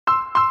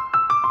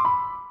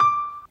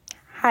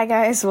Hi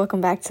guys,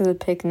 welcome back to the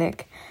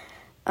picnic.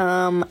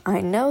 I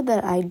know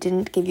that I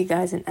didn't give you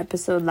guys an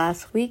episode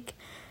last week.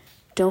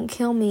 Don't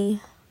kill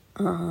me.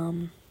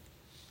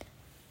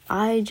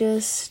 I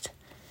just,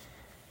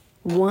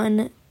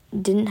 one,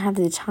 didn't have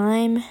the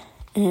time,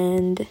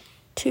 and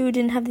two,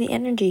 didn't have the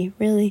energy,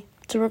 really,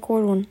 to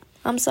record one.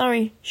 I'm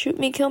sorry. Shoot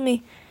me, kill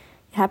me.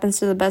 It happens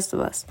to the best of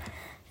us.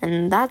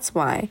 And that's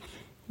why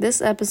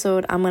this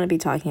episode I'm going to be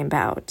talking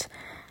about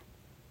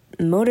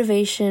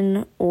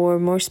motivation, or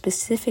more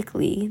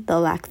specifically, the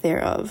lack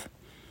thereof.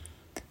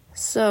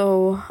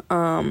 So,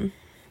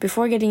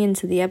 before getting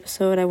into the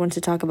episode, I want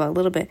to talk about a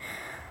little bit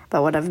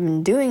about what I've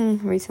been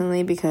doing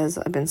recently because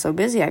I've been so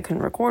busy I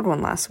couldn't record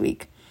one last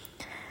week.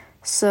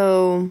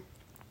 So,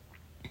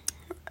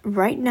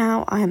 right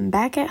now I'm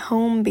back at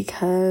home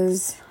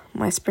because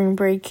my spring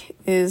break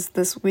is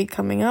this week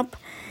coming up,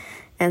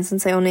 and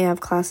since I only have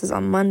classes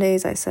on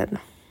Mondays, I said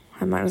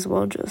I might as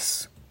well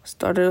just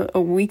start a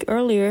week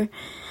earlier.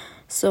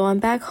 So I'm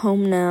back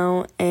home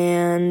now,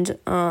 and,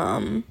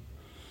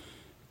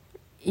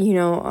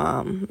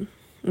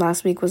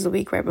 last week was the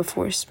week right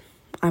before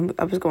I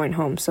was going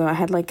home. So I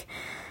had,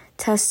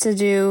 tests to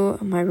do.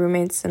 My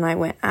roommates and I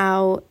went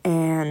out,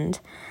 and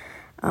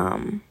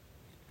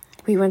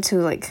we went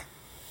to,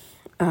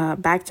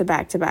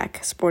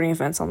 back-to-back sporting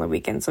events on the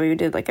weekend. So we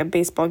did, a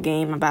baseball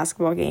game, a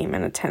basketball game,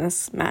 and a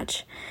tennis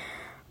match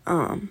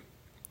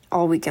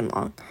all weekend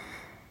long.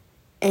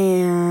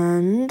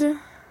 And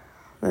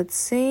let's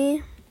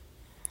see,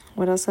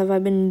 what else have I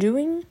been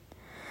doing?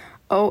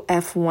 Oh,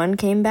 F1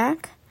 came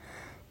back,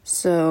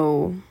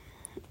 so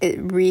it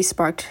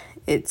re-sparked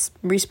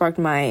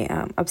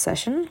my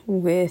obsession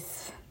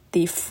with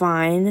the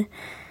fine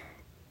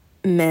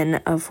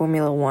men of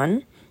Formula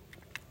One.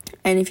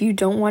 And if you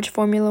don't watch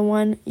Formula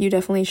One, you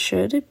definitely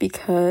should,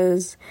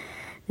 because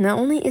not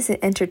only is it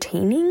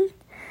entertaining,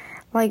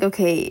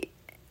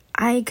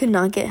 I could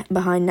not get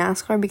behind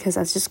NASCAR because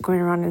that's just going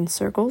around in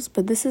circles,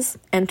 but this is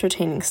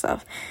entertaining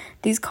stuff.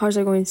 These cars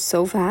are going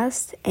so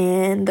fast,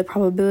 and the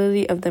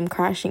probability of them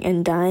crashing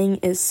and dying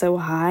is so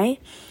high,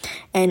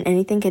 and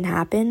anything can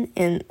happen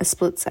in a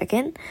split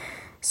second.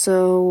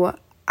 So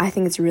I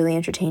think it's really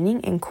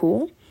entertaining and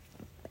cool.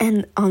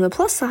 And on the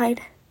plus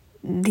side,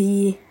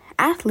 the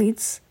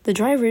athletes, the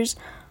drivers,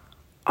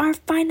 are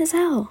fine as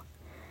hell.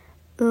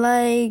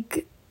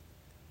 Most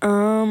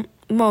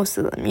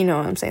of them, you know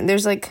what I'm saying?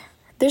 There's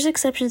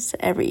exceptions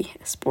to every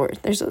sport.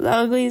 There's the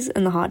uglies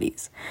and the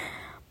hotties.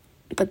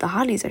 But the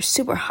hotties are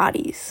super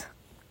hotties.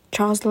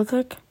 Charles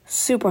Leclerc,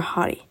 super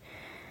hottie.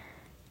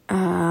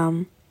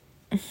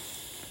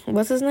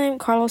 What's his name?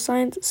 Carlos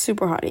Sainz,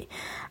 super hottie.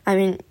 I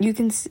mean, you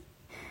can see,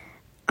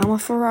 I'm a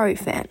Ferrari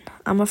fan.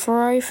 I'm a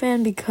Ferrari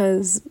fan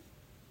because,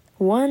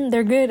 one,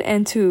 they're good,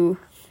 and two,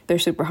 they're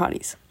super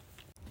hotties.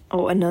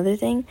 Oh, another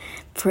thing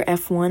for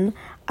F1,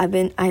 I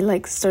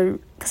started,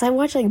 because I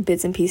watch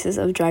bits and pieces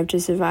of Drive to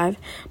Survive,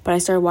 but I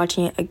started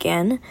watching it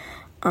again,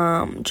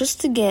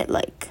 just to get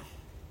an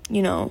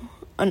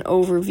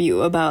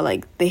overview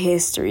about the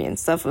history and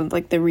stuff of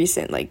the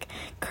recent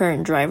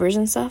current drivers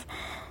and stuff.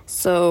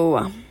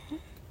 So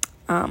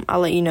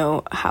I'll let you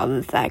know how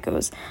that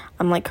goes.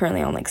 I'm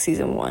currently on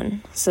season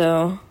 1,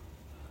 so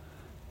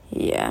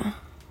yeah,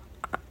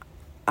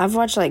 I've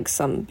watched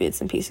some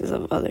bits and pieces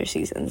of other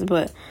seasons,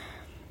 but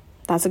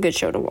that's a good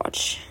show to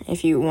watch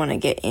if you want to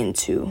get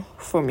into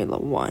Formula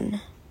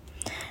One.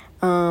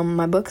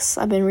 My books,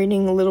 I've been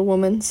reading Little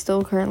Woman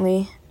still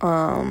currently.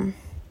 I'm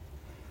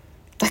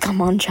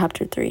on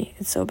chapter 3.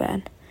 It's so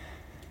bad.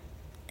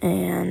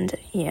 And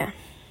yeah.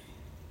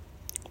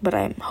 But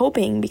I'm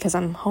hoping, because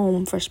I'm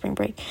home for spring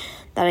break,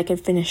 that I can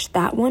finish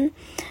that one.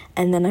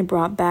 And then I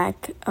brought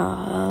back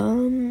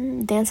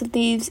Dance of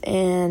Thieves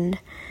and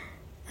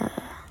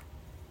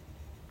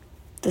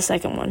the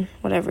second one,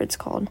 whatever it's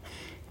called,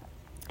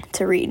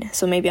 to read.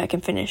 So maybe I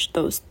can finish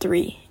those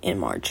 3 in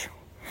March.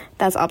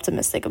 That's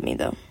optimistic of me,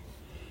 though.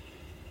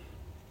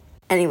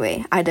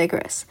 Anyway, I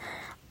digress.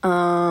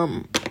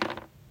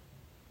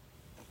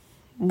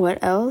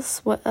 What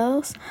else?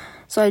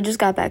 So I just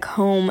got back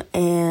home,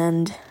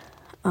 and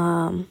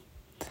I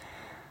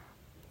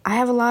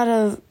have a lot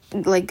of,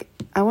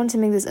 I wanted to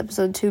make this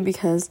episode too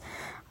because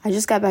I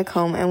just got back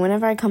home, and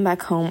whenever I come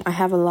back home, I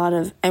have a lot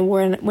of, and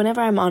whenever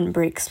I'm on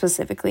break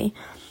specifically,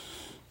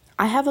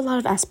 I have a lot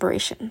of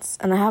aspirations,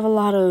 and I have a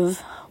lot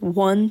of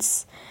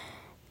wants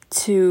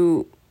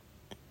to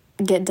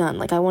get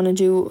done. I want to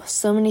do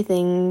so many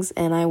things,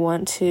 and I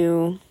want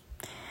to,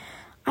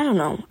 I don't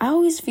know, I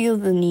always feel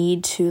the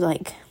need to,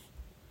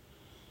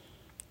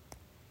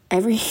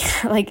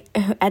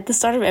 at the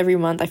start of every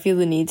month, I feel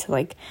the need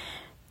to,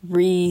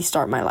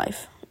 restart my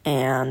life,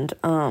 and,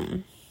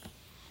 I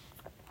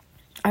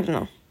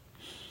don't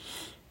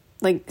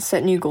know,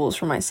 set new goals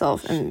for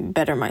myself and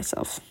better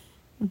myself.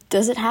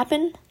 Does it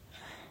happen?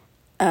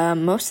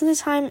 Most of the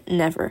time,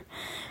 never.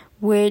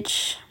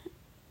 Which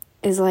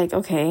is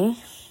okay,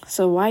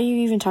 so why are you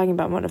even talking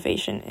about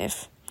motivation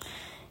if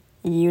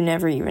you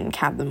never even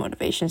have the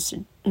motivation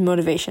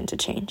to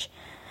change?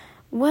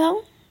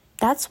 Well,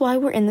 that's why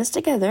we're in this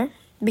together.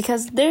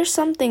 because there's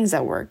some things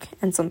that work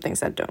and some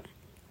things that don't.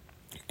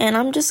 And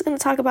I'm just going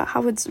to talk about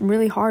how it's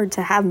really hard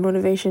to have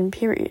motivation,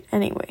 period,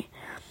 anyway.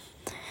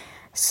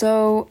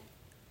 So,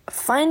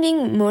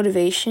 finding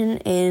motivation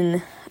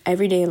in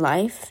everyday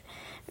life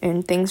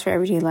and things for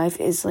everyday life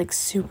is like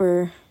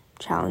super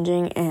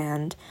challenging,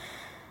 and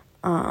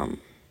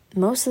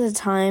most of the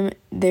time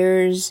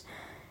there's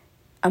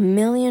a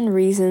million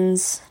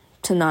reasons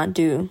to not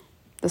do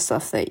the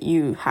stuff that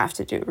you have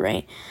to do,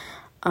 right?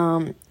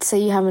 Say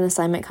you have an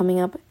assignment coming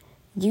up,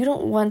 you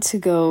don't want to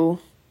go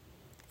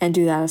and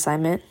do that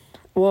assignment.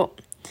 Well,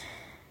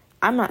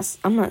 I'm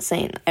not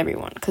saying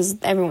everyone, because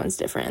everyone's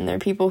different, and there are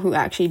people who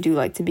actually do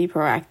like to be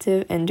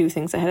proactive and do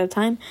things ahead of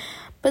time,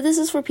 but this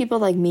is for people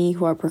like me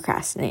who are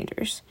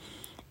procrastinators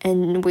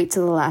and wait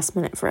till the last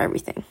minute for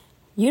everything.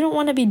 You don't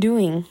want to be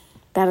doing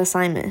that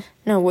assignment.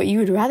 No, what you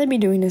would rather be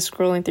doing is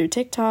scrolling through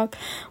TikTok,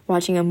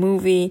 watching a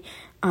movie,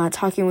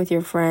 talking with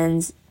your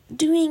friends,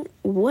 doing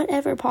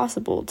whatever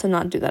possible to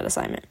not do that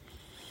assignment.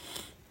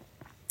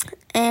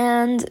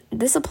 And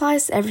this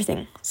applies to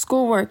everything.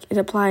 Schoolwork, it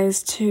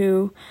applies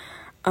to,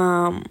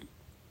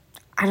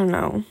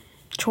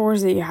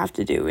 chores that you have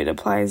to do. It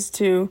applies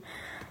to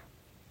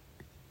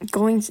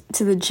going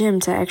to the gym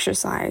to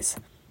exercise.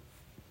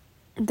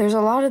 There's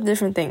a lot of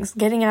different things.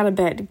 Getting out of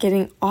bed,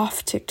 getting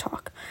off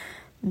TikTok.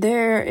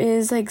 There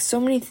is like so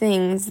many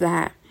things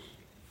that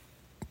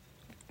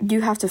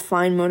you have to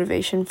find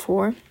motivation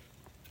for,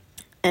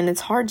 and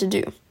it's hard to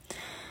do.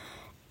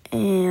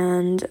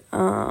 And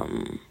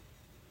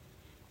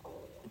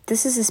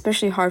this is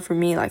especially hard for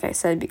me, like I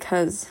said,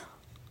 because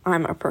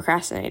I'm a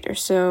procrastinator.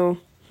 So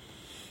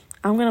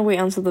I'm going to wait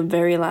until the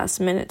very last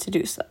minute to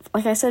do stuff.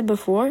 Like I said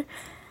before,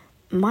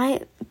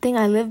 my thing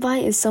I live by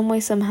is some way,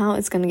 somehow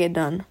it's going to get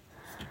done.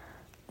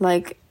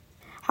 Like,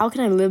 how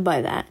can I live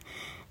by that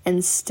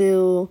and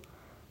still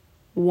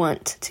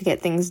want to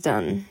get things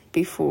done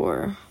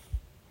before,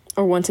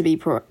 or want to be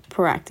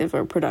proactive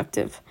or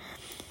productive?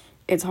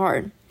 It's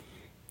hard.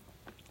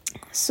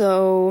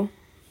 So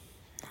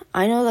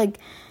I know, like,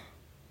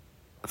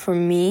 for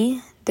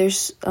me,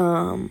 there's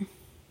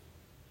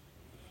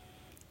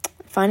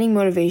finding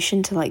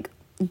motivation to like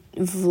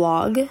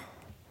vlog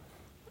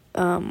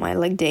my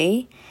like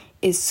day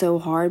is so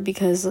hard,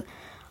 because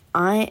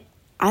I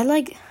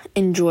like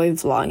enjoy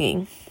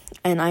vlogging,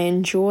 and I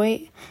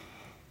enjoy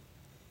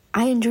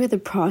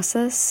the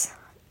process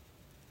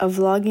of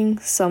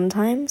vlogging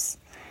sometimes,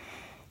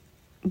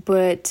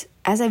 but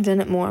as I've done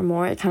it more and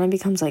more, it kind of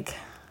becomes like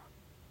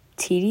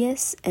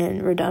tedious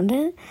and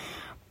redundant.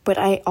 But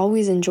I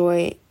always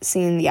enjoy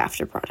seeing the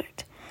after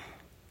product.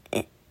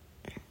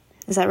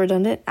 Is that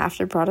redundant?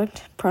 After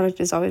product?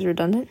 Product is always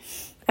redundant?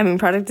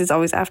 Product is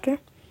always after.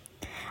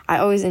 I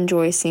always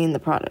enjoy seeing the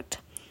product.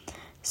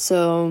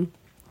 So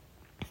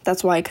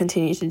that's why I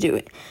continue to do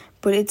it.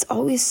 But it's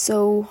always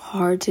so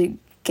hard to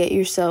get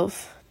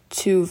yourself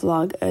to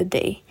vlog a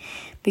day,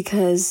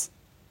 because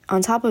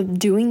on top of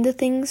doing the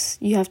things,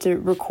 you have to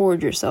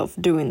record yourself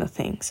doing the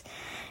things.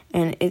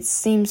 And it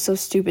seems so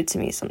stupid to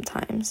me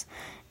sometimes.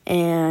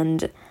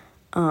 And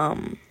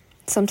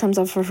sometimes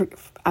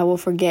I will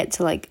forget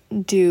to like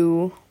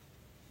do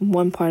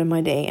one part of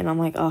my day, and I'm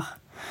like, oh,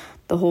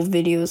 the whole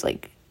video is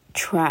like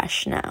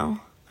trash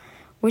now,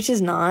 which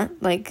is not.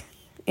 Like,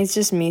 it's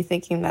just me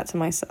thinking that to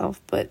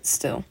myself, but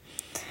still,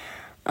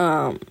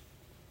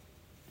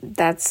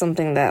 that's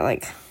something that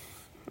like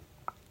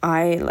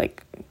I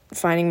like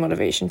finding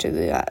motivation to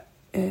do that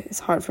is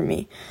hard for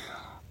me.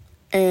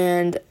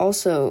 And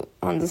also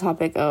on the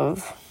topic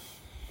of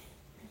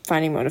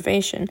finding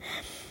motivation,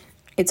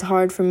 it's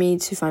hard for me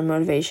to find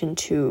motivation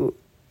to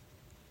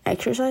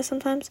exercise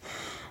sometimes.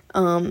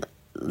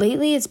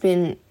 Lately it's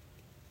been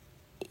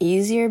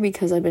easier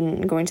because I've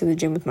been going to the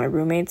gym with my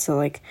roommates, so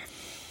like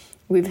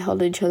we've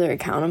held each other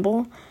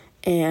accountable,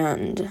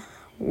 and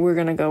we're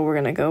gonna go.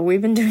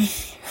 We've been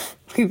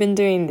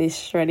doing this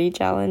shreddy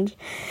challenge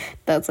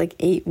that's like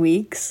 8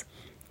 weeks.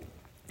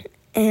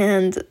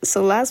 And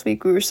so last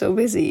week we were so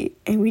busy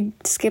and we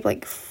skipped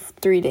like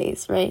 3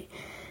 days, right?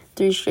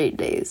 3 straight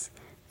days.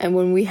 And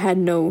when we had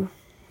no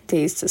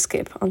days to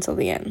skip until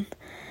the end.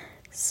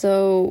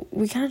 So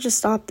we kind of just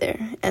stopped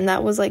there. And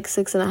that was like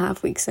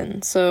 6.5 weeks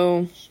in.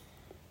 So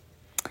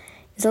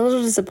it's a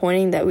little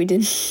disappointing that we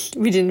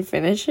didn't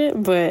finish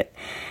it. But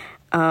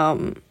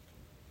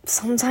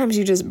sometimes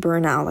you just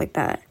burn out like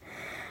that.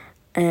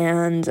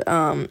 And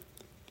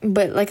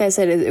but like I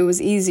said, it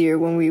was easier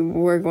when we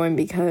were going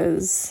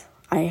because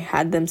I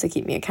had them to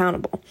keep me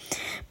accountable.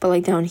 But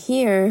like down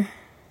here,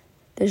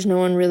 there's no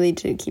one really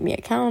to keep me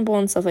accountable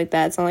and stuff like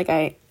that. It's not like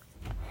I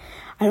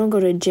don't go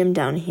to a gym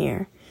down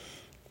here,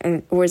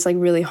 and where it's like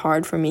really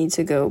hard for me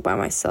to go by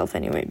myself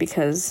anyway,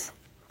 because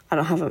I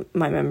don't have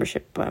my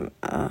membership. I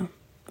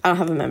don't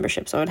have a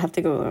membership, so I'd have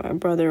to go with my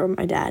brother or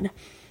my dad.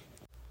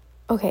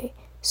 Okay,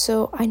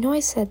 so I know I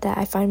said that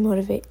I find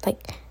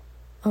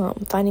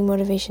finding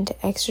motivation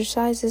to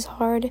exercise is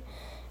hard,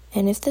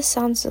 and if this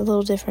sounds a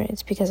little different,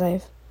 it's because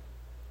I'm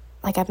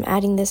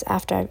adding this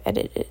after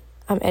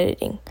I'm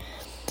editing.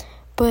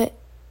 But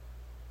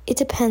it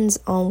depends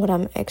on what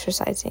I'm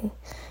exercising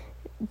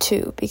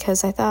too,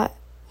 because I thought,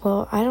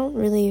 well, I don't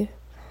really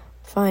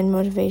find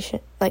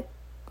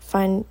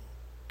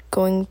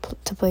going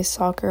to play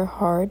soccer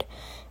hard.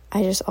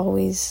 I just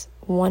always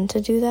want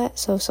to do that.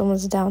 So if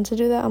someone's down to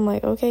do that, I'm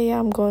like, okay, yeah,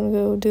 I'm going to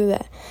go do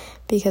that,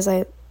 because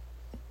I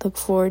look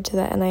forward to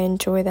that and I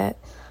enjoy that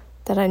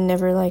I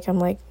never I'm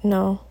like,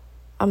 no,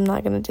 I'm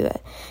not going to do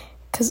that.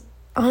 Because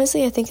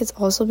honestly, I think it's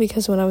also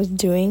because when I was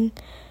doing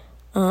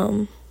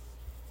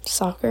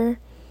soccer,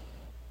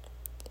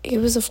 it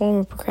was a form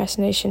of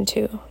procrastination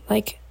too.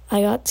 Like, I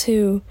got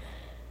to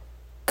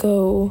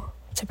go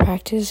to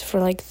practice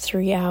for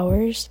 3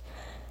 hours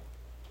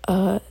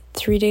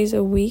 3 days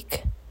a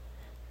week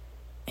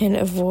and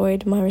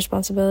avoid my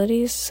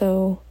responsibilities,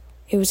 so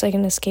it was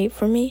an escape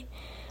for me.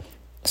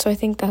 So I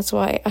think that's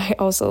why I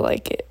also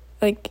like it.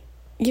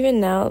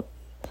 Even now,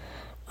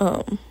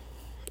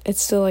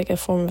 it's still a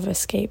form of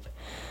escape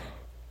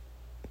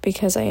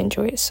because I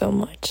enjoy it so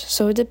much.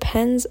 So it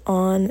depends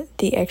on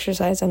the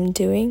exercise I'm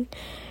doing.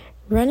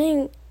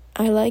 Running,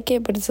 I like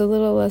it, but it's a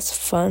little less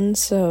fun,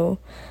 so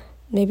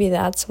maybe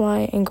that's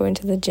why, and going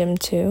to the gym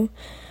too.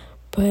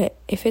 But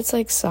if it's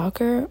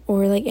soccer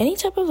or any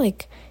type of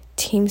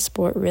team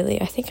sport,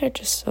 really, I think are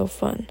just so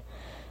fun.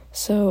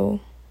 So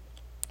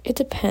it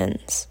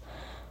depends.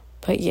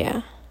 But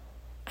yeah,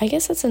 I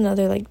guess that's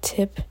another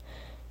tip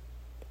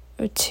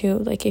or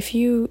two. If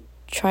you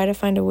try to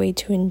find a way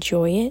to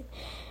enjoy it,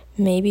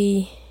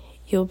 maybe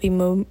you'll be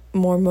more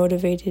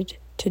motivated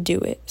to do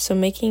it. So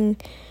making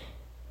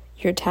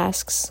your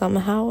tasks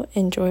somehow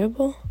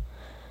enjoyable.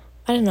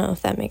 I don't know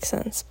if that makes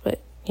sense,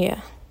 but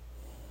yeah.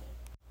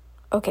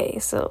 Okay,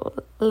 so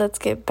let's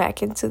get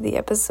back into the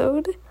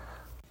episode.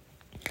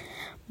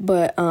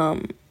 But I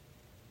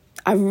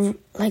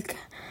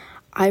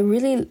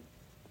really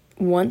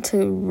want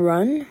to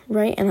run,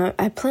 right? And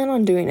I plan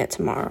on doing it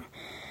tomorrow,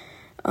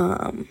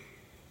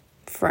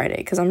 Friday,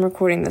 because I'm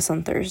recording this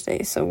on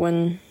Thursday. So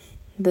when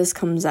this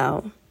comes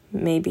out,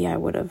 maybe I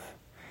would have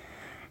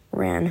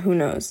ran, who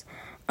knows.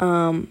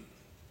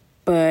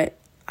 But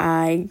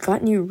I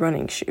got new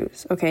running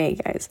shoes. Okay,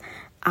 guys,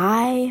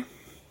 I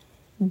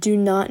do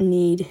not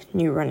need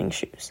new running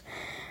shoes.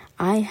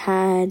 I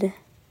had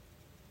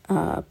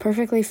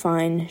perfectly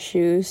fine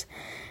shoes,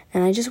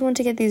 and I just wanted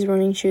to get these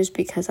running shoes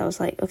because I was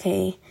like,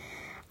 okay,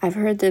 I've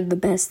heard they're the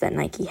best that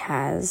Nike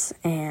has,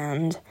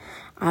 and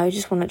I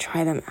just want to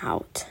try them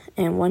out.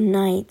 And one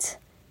night,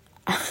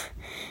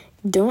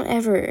 do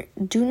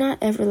not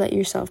ever let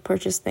yourself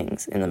purchase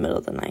things in the middle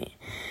of the night,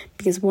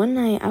 because one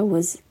night I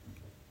was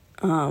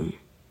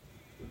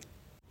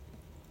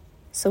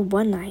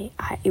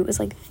it was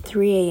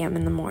 3 a.m.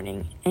 in the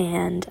morning,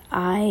 and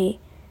I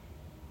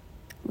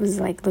was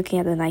looking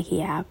at the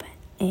Nike app,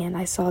 and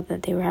I saw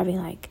that they were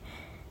having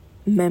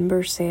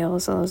member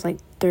sales, so it was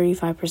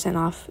 35%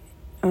 off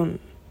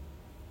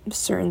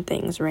certain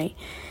things, right?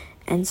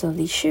 And so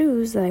these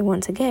shoes that I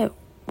wanted to get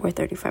were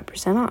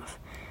 35% off.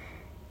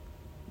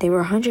 They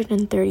were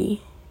 $130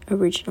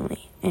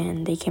 originally,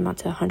 and they came out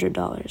to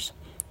 $100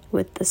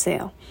 with the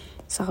sale.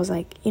 So I was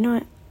like, you know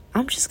what?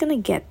 I'm just gonna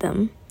get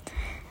them.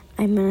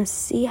 I'm gonna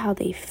see how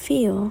they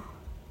feel,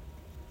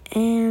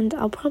 and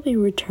I'll probably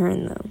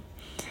return them.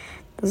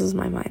 This is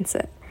my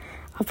mindset.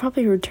 I'll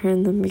probably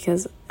return them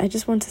because I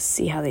just want to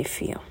see how they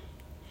feel.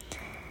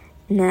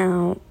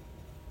 Now,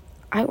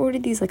 I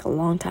ordered these a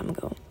long time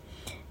ago.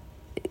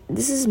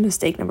 This is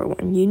mistake number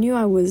one. You knew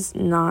I was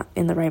not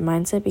in the right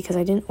mindset because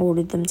I didn't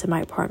order them to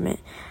my apartment.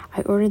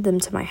 I ordered them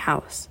to my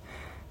house.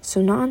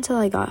 So not until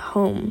I got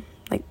home,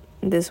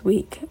 this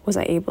week, was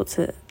I able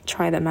to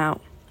try them out.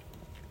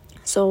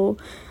 So,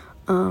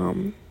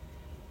 on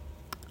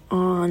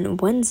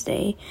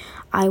Wednesday,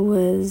 I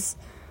was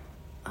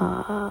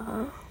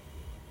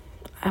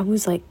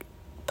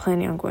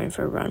planning on going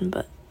for a run,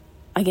 but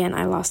again,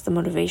 I lost the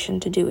motivation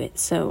to do it.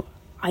 So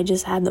I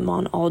just had them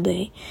on all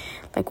day,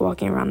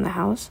 walking around the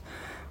house,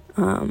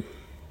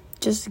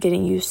 just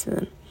getting used to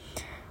them.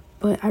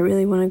 But I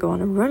really want to go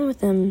on a run with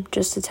them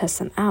just to test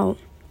them out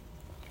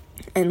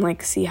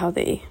and see how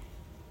they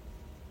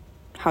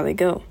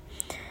go.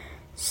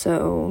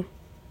 So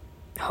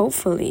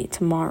hopefully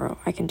tomorrow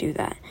I can do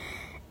that.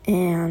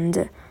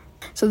 And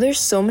so there's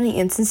so many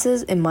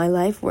instances in my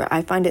life where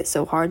I find it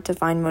so hard to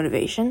find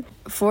motivation.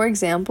 For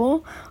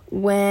example,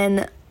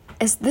 when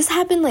this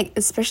happened,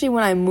 especially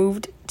when I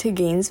moved to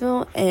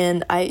Gainesville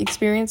and I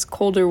experienced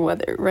colder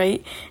weather,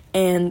 right?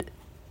 And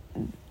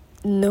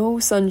no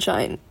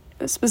sunshine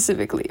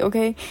specifically,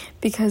 okay?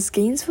 Because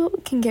Gainesville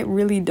can get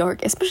really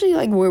dark, especially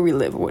where we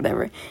live or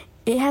whatever.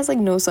 It has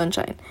no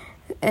sunshine.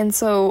 And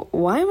so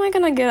why am I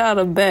gonna get out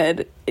of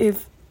bed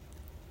if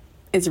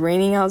it's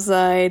raining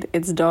outside,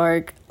 it's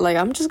dark?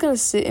 I'm just gonna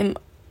sit in...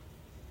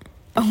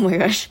 Oh my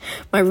gosh,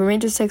 my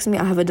roommate just texted me,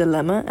 I have a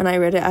dilemma, and I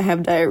read it, I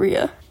have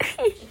diarrhea.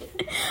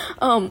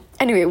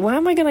 Anyway, why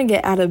am I gonna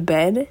get out of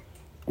bed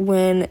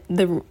when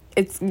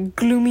it's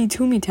gloomy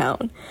Toomey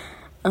Town?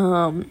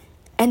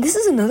 And this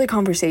is another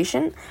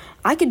conversation.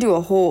 I could do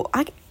a whole...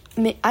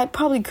 I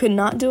probably could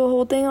not do a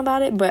whole thing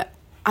about it, but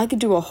I could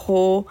do a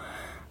whole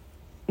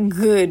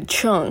good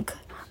chunk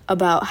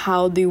about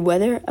how the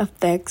weather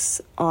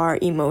affects our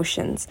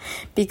emotions.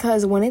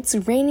 Because when it's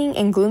raining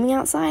and gloomy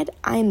outside,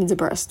 I'm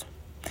depressed.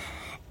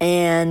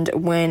 And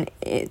when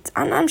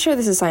I'm sure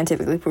this is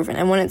scientifically proven.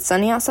 And when it's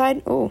sunny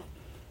outside,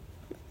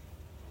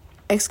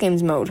 X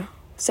Games mode.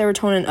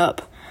 Serotonin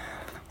up.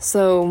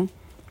 So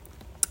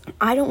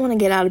I don't want to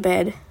get out of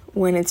bed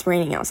when it's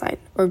raining outside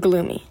or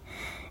gloomy.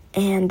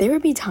 And there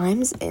would be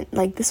times,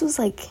 this was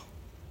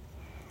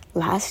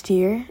last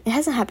year. It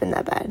hasn't happened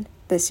that bad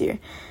this year.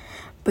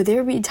 But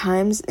there would be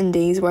times and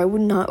days where I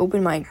would not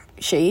open my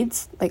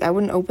shades. I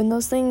wouldn't open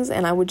those things,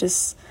 and I would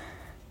just,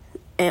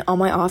 on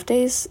my off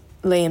days,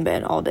 lay in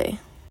bed all day.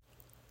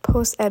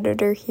 Post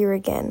editor here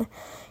again.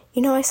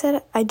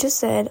 I just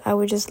said I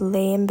would just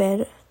lay in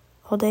bed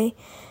all day.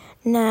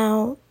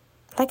 Now,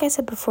 like I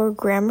said before,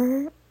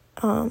 grammar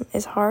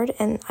is hard,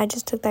 and I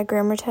just took that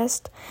grammar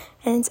test,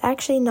 and it's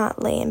actually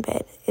not lay in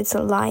bed. It's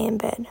a lie in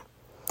bed.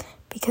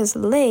 Because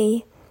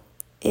lay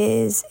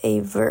is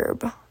a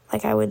verb.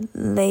 I would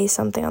lay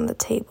something on the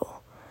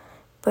table.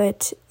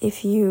 But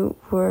if you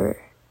were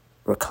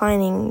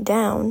reclining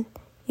down,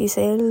 you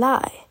say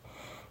lie.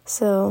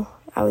 So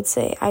I would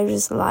say I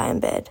just lie in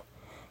bed.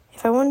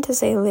 If I wanted to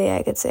say lay,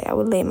 I could say I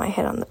would lay my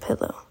head on the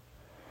pillow.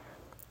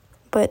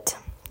 But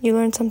you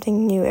learn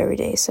something new every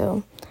day,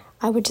 so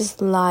I would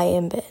just lie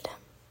in bed.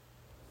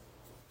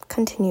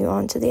 Continue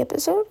on to the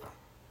episode.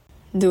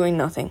 Doing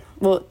nothing.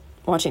 Well,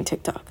 watching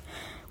TikTok,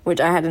 which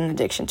I had an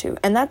addiction to.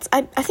 And I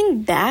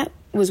think that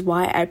was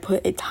why I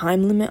put a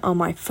time limit on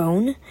my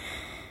phone,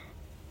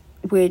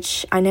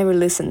 which I never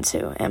listened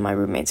to. And my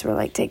roommates were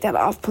like, take that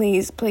off,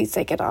 please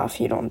take it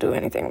off. You don't do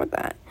anything with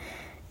that.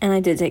 And I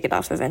did take it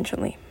off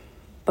eventually.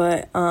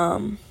 But,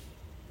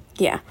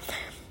 yeah.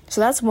 So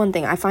that's one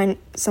thing. I find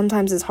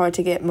sometimes it's hard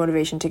to get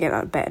motivation to get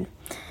out of bed.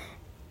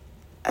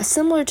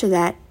 Similar to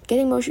that,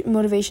 getting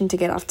motivation to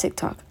get off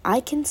TikTok. I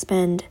can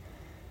spend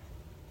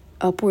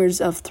upwards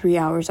of 3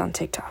 hours on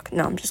TikTok.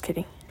 No, I'm just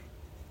kidding.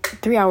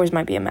 3 hours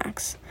might be a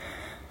max.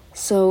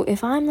 So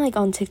if I'm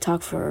on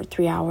TikTok for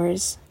 3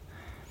 hours,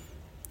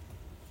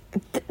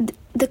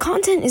 the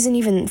content isn't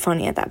even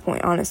funny at that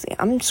point, honestly.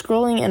 I'm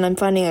scrolling and I'm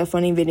finding a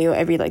funny video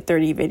every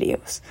 30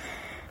 videos.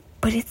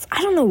 But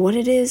I don't know what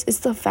it is. It's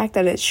the fact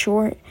that it's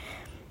short.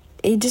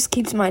 It just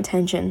keeps my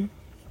attention.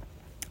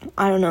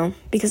 I don't know.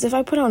 Because if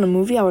I put on a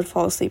movie, I would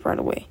fall asleep right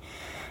away.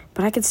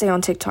 But I could stay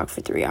on TikTok for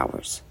 3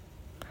 hours.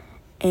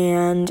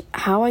 And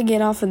how I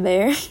get off of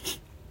there,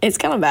 it's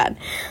kind of bad.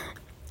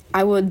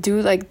 I would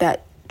do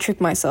that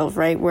trick myself,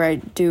 right? Where I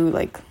do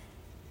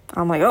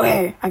I'm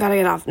okay, I gotta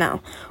get off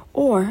now.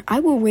 Or I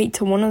will wait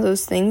till one of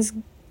those things.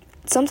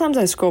 Sometimes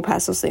I scroll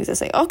past those things and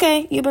say,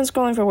 okay, you've been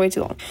scrolling for way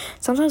too long.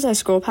 Sometimes I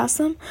scroll past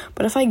them,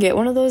 but if I get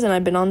one of those and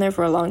I've been on there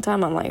for a long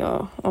time, I'm like,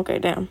 oh, okay,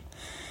 damn.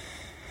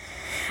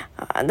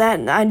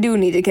 That I do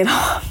need to get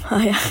off.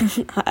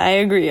 I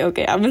agree.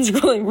 Okay, I've been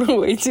scrolling for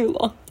way too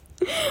long.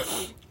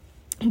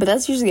 But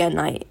that's usually at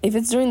night. If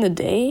it's during the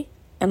day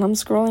and I'm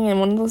scrolling and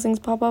one of those things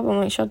pop up, I'm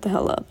like, shut the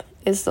hell up.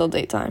 It's still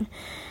daytime.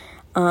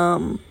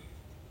 But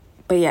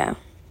yeah.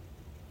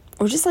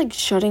 Or just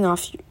shutting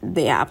off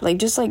the app.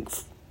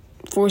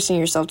 Forcing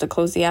yourself to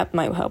close the app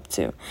might help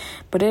too.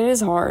 But it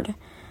is hard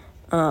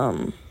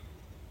to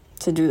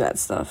do that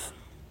stuff.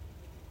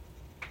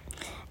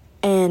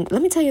 And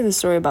let me tell you the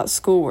story about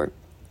schoolwork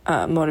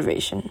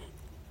motivation,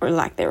 or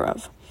lack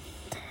thereof.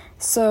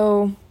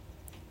 So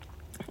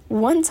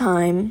one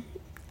time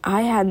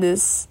I had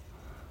this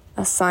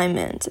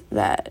assignment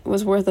that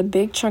was worth a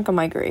big chunk of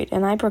my grade,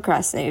 and I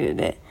procrastinated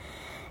it.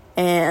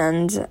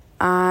 And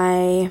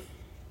I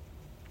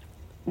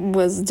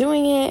was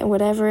doing it,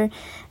 whatever,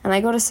 and I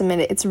go to submit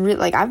it. It's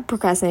really I've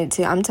procrastinated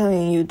too. I'm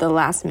telling you, the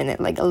last minute,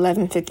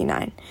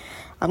 11:59.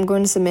 I'm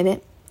going to submit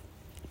it.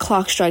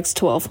 Clock strikes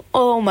 12.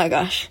 Oh my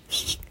gosh.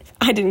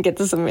 I didn't get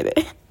to submit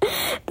it.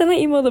 Then I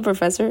emailed the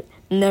professor.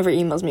 Never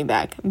emails me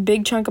back.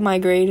 Big chunk of my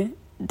grade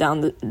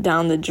down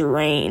the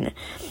drain.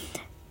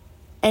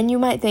 And you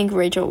might think,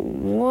 Rachel,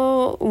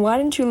 well, why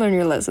didn't you learn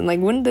your lesson?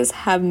 Wouldn't this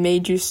have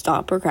made you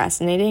stop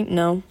procrastinating?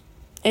 No,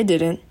 it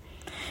didn't.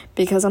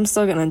 Because I'm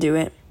still gonna do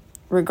it,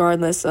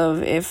 regardless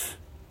of if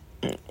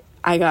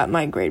I got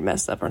my grade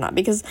messed up or not.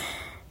 Because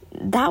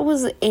that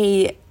was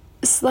a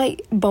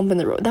slight bump in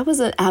the road. That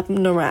was an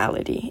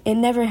abnormality. It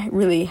never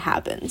really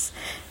happens.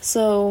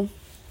 So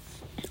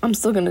I'm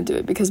still gonna do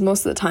it because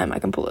most of the time I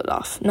can pull it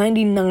off.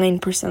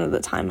 99% of the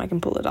time I can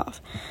pull it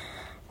off.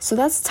 So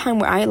that's the time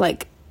where I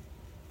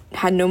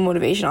had no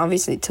motivation,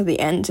 obviously, till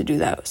the end to do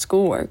that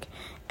schoolwork,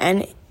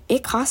 and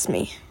it cost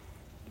me.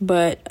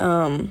 But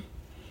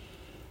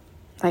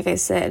like I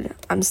said,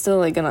 I'm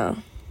still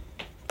gonna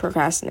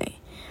procrastinate,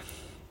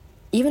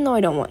 even though I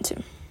don't want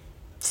to.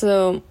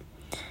 So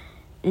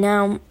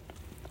now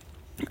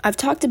I've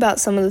talked about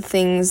some of the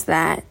things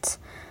that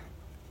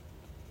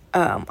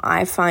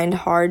I find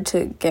hard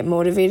to get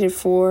motivated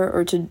for,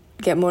 or to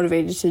get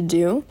motivated to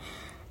do.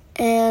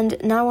 And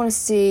now I want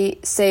to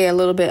say a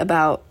little bit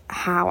about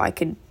how I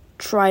could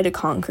try to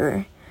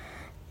conquer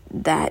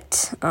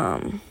that,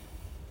 I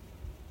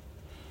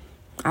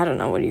don't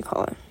know, what do you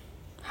call it?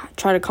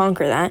 try to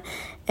conquer that,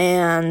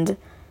 and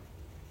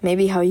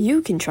maybe how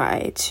you can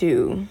try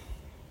to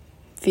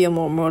feel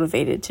more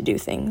motivated to do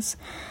things.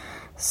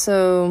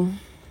 So,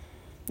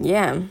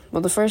 yeah.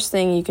 Well, the first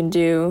thing you can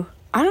do,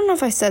 I don't know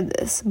if I said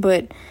this,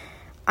 but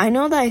I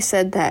know that I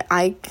said that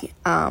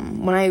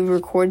when I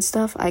record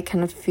stuff, I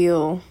kind of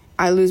feel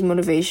I lose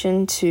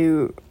motivation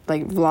to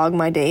like vlog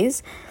my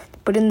days.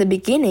 But in the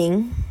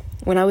beginning,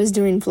 when I was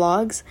doing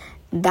vlogs,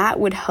 that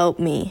would help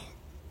me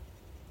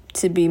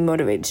to be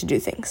motivated to do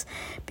things.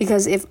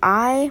 Because if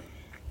I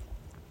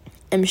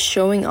am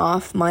showing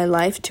off my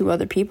life to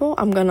other people,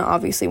 I'm gonna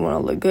obviously want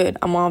to look good.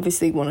 I'm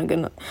obviously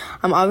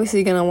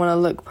gonna want to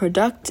look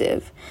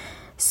productive.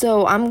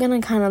 So I'm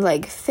gonna kind of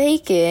like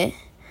fake it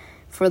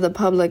for the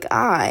public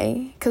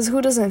eye, because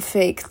who doesn't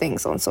fake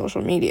things on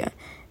social media?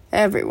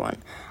 Everyone.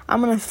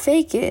 I'm gonna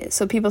fake it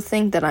so people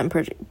think that I'm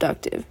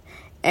productive,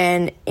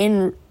 and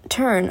in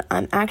turn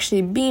I'm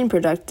actually being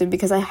productive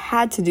because I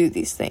had to do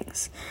these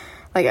things.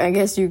 Like, I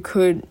guess you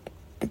could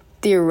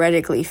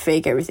theoretically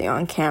fake everything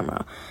on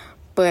camera,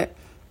 but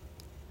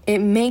it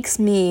makes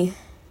me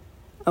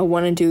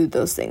want to do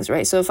those things,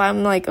 right? So if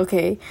I'm like,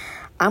 okay,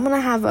 I'm going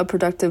to have a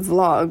productive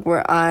vlog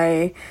where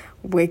I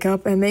wake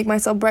up and make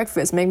myself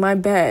breakfast, make my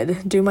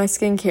bed, do my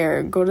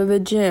skincare, go to the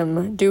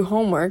gym, do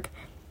homework,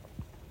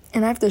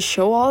 and I have to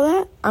show all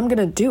that, I'm going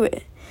to do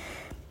it.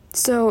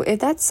 So if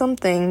that's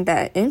something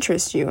that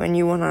interests you and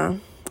you want to,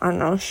 I don't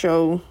know,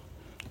 show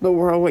the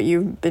world what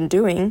you've been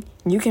doing,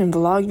 you can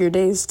vlog your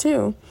days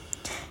too.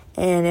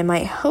 And it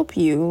might help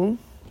you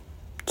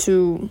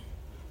to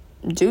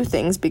do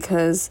things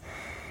because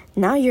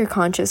now you're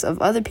conscious of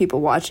other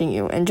people watching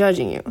you and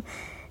judging you.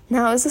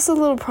 Now, is this a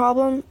little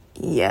problem?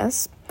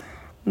 Yes,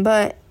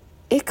 but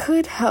it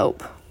could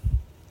help.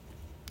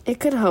 It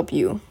could help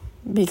you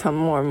become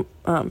more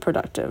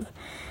productive.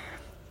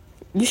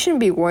 You shouldn't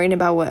be worrying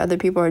about what other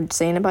people are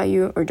saying about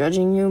you or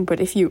judging you, but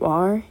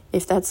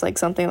if that's like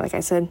something, like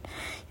I said,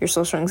 your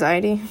social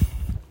anxiety,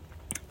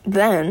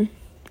 then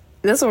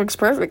this works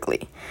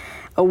perfectly.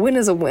 A win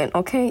is a win,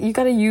 okay? You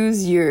got to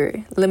use your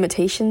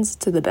limitations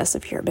to the best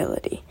of your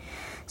ability.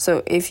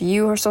 So if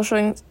you are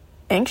socially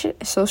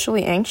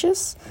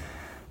anxious,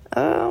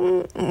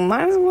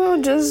 might as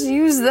well just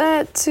use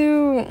that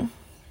to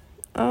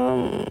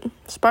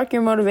spark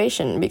your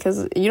motivation,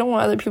 because you don't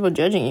want other people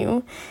judging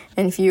you.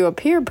 And if you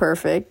appear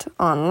perfect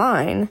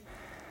online,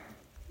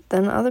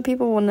 then other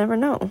people will never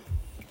know,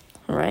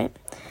 right?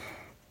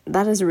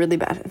 That is really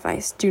bad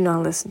advice. Do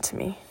not listen to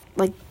me.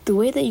 Like, the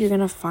way that you're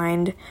gonna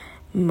find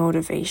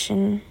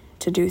motivation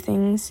to do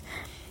things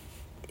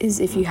is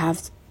if you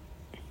have...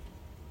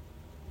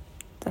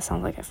 That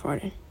sounds like I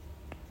farted.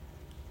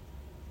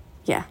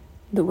 Yeah.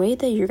 The way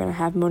that you're gonna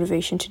have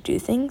motivation to do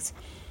things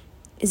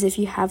is if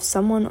you have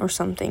someone or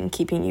something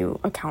keeping you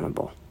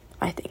accountable,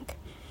 I think.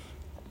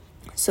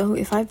 So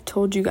if I've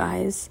told you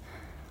guys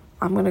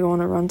I'm gonna go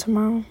on a run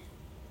tomorrow,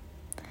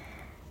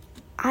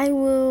 I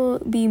will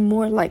be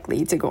more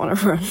likely to go on a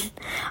run.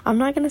 I'm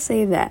not gonna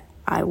say that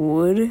I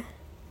would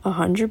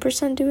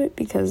 100% do it,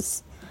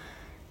 because,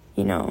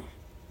 you know,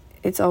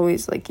 it's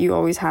always like you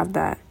always have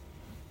that,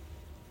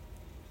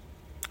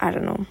 I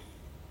don't know,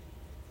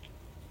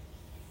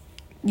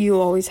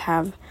 you always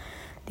have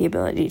the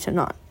ability to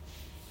not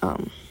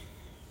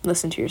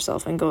listen to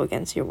yourself and go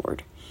against your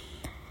word.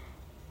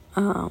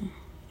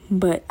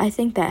 But I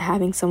think that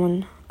having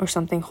someone or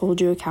something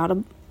hold you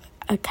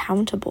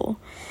accountable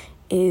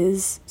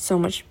is so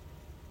much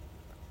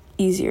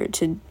easier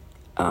to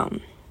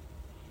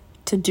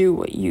do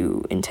what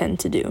you intend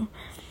to do.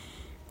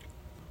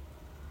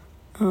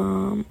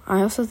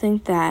 I also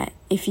think that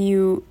if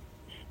you,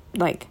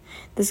 like,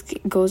 this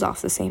goes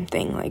off the same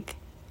thing, like,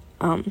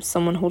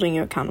 someone holding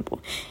you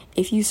accountable.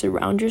 If you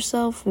surround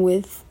yourself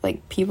with,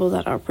 like, people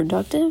that are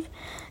productive,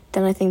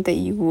 then I think that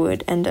you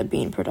would end up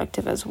being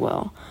productive as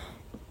well.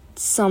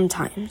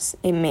 Sometimes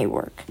it may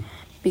work,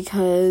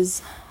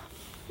 because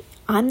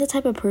I'm the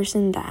type of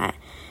person that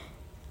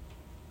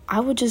I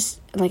would just,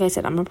 like I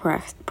said, I'm a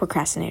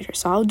procrastinator.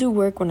 So I'll do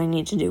work when I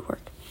need to do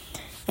work.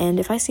 And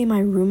if I see my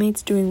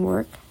roommates doing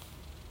work,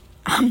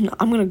 I'm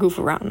going to goof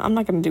around. I'm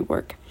not going to do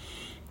work.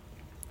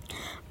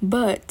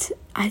 But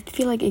I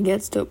feel like it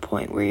gets to a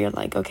point where you're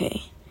like,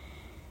 okay,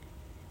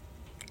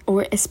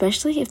 or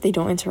especially if they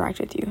don't interact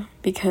with you,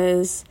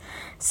 because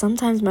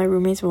sometimes my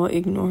roommates will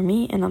ignore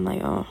me and I'm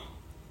like, oh,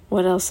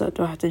 what else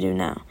do I have to do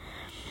now?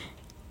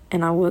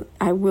 And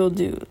I will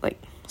do,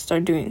 like,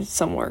 start doing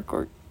some work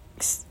or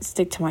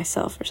stick to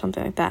myself or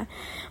something like that.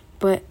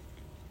 But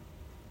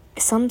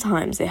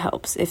sometimes it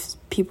helps if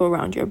people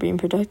around you are being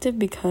productive,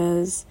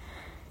 because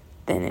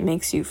then it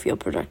makes you feel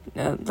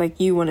productive, like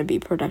you want to be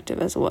productive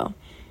as well.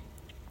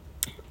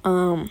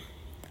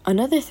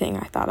 Another thing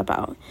I thought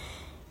about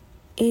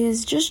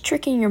is just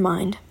tricking your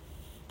mind.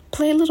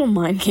 Play a little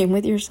mind game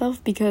with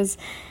yourself, because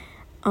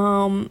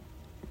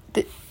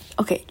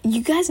okay,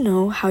 you guys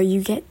know how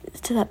you get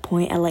to that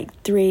point at like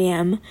 3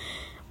 a.m.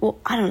 Well,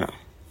 I don't know.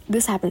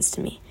 This happens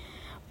to me.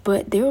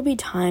 But there will be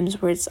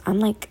times where I'm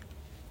like,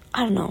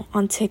 I don't know,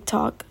 on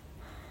TikTok.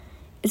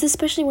 It's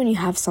especially when you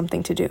have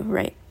something to do,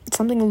 right?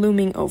 something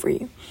looming over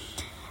you.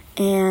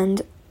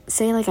 And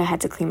say like I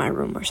had to clean my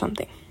room or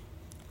something.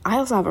 I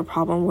also have a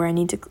problem where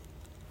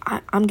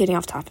I'm getting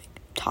off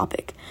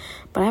topic,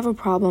 but I have a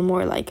problem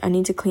where like I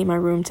need to clean my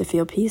room to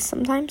feel peace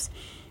sometimes.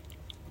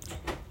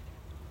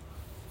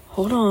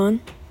 Hold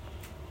on.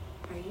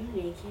 Are you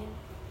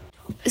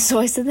naked? So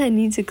I said that I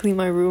need to clean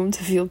my room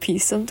to feel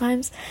peace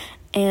sometimes.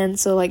 And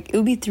so like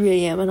it'll be 3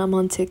 a.m. and I'm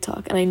on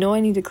TikTok and I know I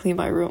need to clean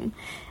my room.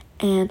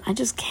 And I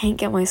just can't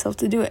get myself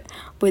to do it.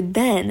 But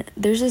then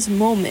there's this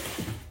moment.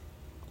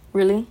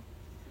 Really?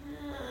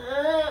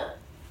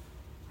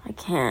 I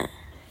can't.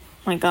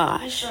 My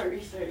gosh.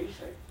 Restart.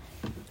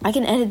 I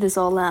can edit this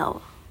all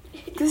out.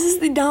 This is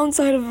the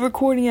downside of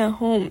recording at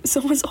home.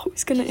 Someone's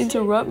always gonna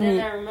interrupt me. Then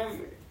I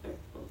remember.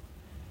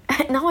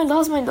 Now I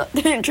lost my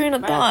train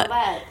of thought.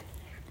 Bad.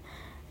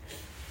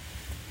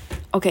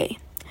 Okay,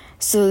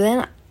 so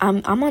then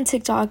I'm on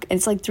TikTok.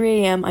 It's like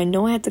 3 a.m. I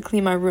know I have to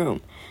clean my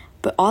room.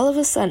 But all of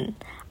a sudden,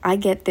 I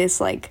get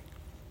this like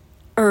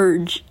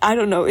urge. I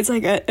don't know. It's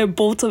like a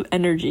bolt of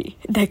energy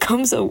that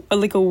comes,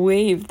 like a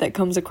wave that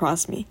comes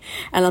across me.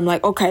 And I'm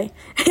like, okay.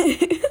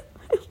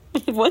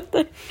 What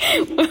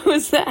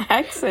was that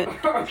accent?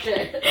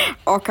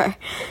 Okay.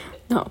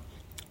 No.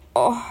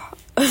 Oh,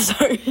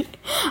 sorry.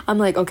 I'm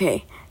like,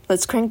 okay,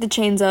 let's crank the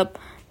chains up.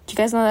 Do you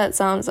guys know that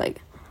sounds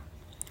like?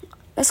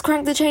 Let's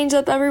crank the chains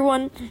up,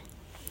 everyone.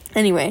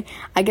 Anyway,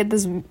 I get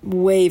this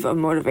wave of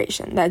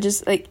motivation that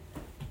just like,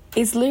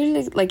 it's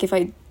literally like if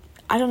I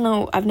don't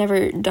know, I've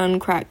never done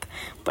crack,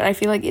 but I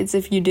feel like it's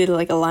if you did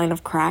like a line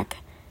of crack.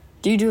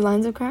 Do you do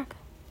lines of crack?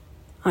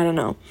 I don't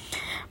know.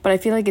 But I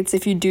feel like it's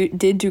if you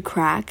did do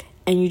crack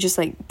and you just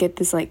like get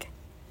this like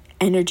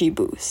energy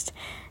boost.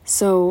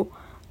 So,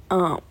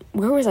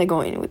 where was I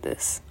going with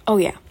this? Oh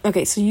yeah.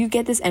 Okay, so you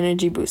get this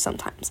energy boost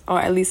sometimes, or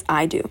at least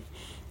I do,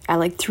 at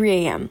like 3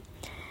 a.m.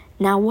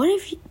 Now, what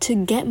if to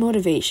get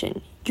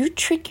motivation, you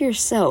trick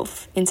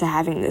yourself into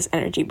having this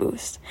energy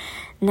boost?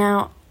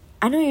 Now,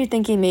 I know you're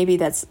thinking maybe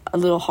that's a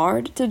little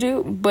hard to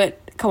do, but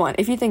come on,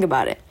 if you think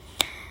about it,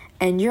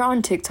 and you're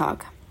on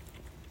TikTok,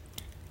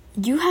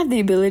 you have the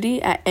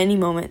ability at any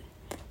moment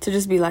to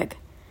just be like,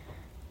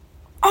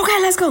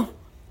 okay, let's go.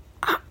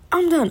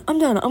 I'm done.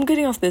 I'm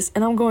getting off this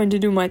and I'm going to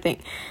do my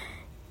thing.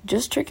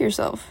 Just trick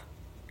yourself.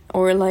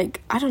 Or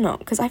like, I don't know,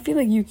 because I feel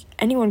like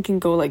anyone can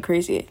go like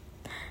crazy.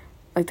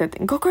 Like that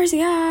thing, go crazy,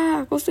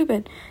 go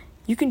stupid.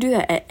 You can do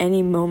that at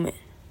any moment.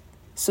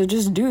 So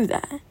just do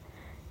that.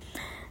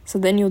 So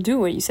then you'll do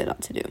what you set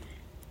out to do.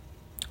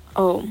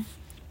 Oh,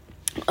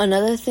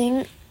 another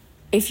thing,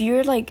 if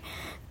you're like,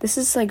 this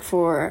is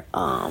for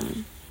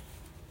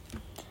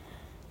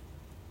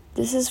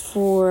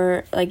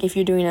like if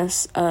you're doing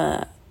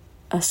a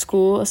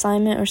school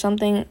assignment or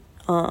something,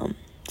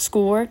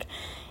 schoolwork,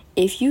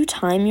 if you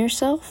time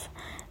yourself,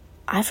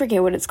 I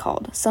forget what it's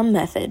called, some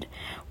method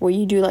where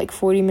you do like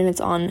 40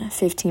 minutes on,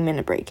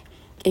 15-minute break.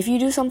 If you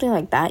do something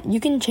like that, you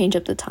can change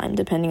up the time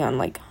depending on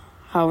like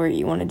however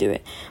you want to do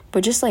it.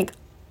 But just like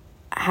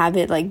have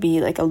it like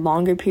be like a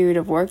longer period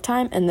of work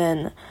time and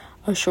then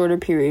a shorter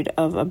period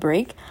of a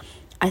break.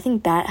 I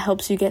think that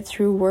helps you get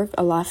through work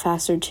a lot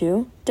faster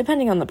too,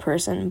 depending on the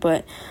person.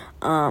 But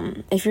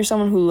if you're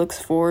someone who looks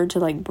forward to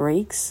like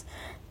breaks,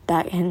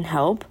 that can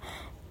help.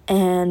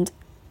 And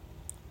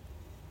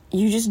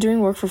you just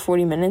doing work for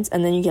 40 minutes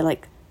and then you get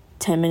like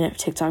 10-minute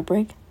TikTok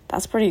break.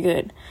 That's pretty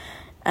good.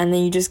 And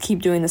then you just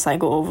keep doing the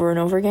cycle over and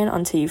over again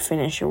until you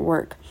finish your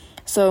work.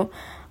 So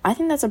I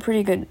think that's a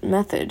pretty good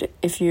method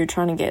if you're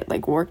trying to get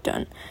like work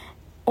done.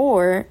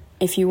 Or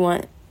if you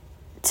want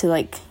to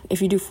like,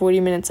 if you do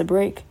 40 minutes a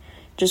break,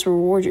 just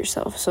reward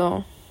yourself.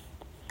 So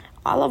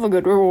I love a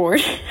good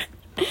reward.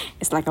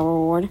 It's like a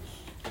reward.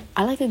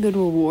 I like a good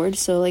reward.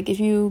 So like if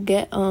you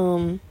get I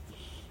don't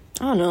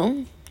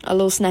know, a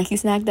little snacky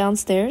snack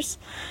downstairs,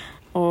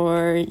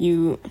 or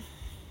you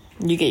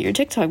get your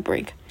TikTok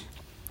break.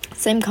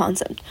 Same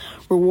concept.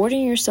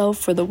 Rewarding yourself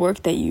for the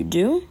work that you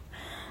do,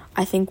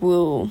 I think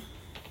will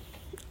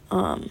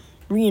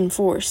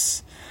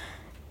reinforce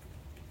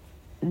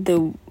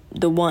the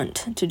want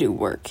to do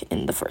work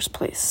in the first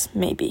place.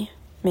 Maybe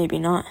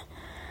not.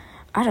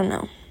 I don't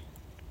know.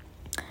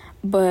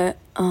 But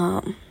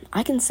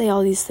I can say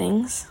all these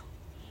things,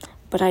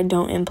 but I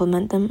don't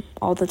implement them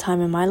all the time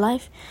in my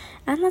life,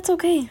 and that's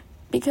okay,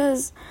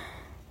 because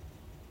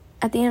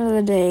at the end of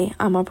the day,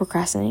 I'm a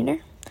procrastinator,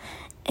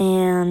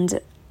 and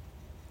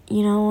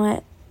you know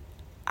what?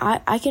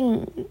 I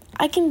can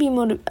be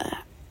what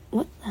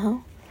the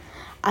hell?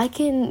 I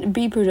can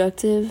be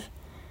productive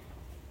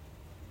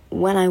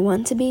when I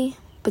want to be,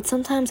 but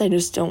sometimes I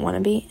just don't want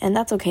to be, and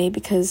that's okay,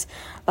 because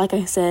like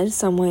I said,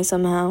 some way,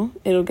 somehow,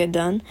 it'll get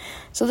done.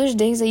 So there's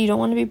days that you don't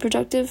want to be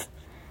productive.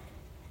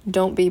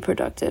 Don't be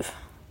productive.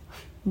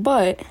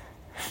 But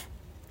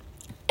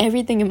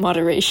everything in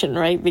moderation,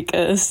 right?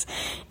 Because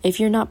if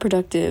you're not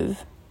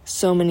productive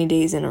so many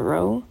days in a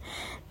row,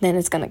 then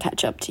it's going to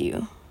catch up to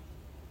you.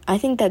 I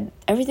think that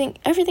everything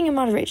in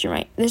moderation,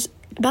 right?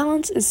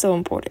 Balance is so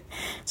important.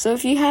 So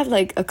if you have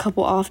like a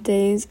couple off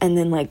days and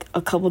then like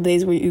a couple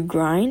days where you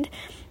grind,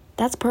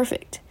 that's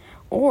perfect.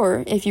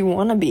 Or if you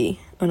want to be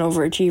an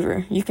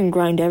overachiever, you can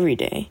grind every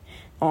day,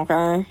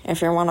 okay,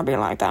 if you want to be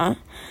like that.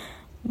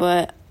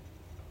 But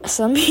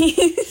some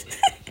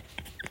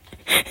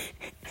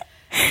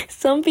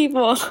some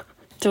people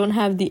don't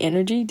have the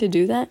energy to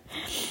do that.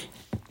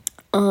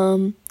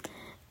 And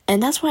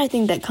that's why I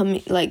think that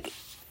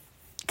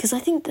because I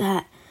think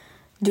that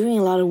doing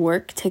a lot of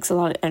work takes a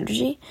lot of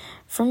energy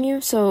from you.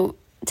 So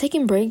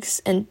taking breaks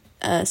and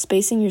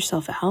spacing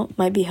yourself out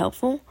might be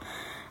helpful.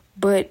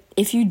 But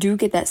if you do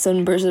get that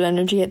sudden burst of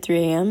energy at 3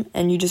 a.m.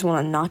 and you just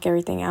want to knock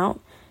everything out,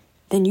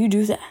 then you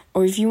do that.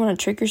 Or if you want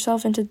to trick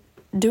yourself into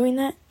doing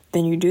that,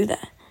 then you do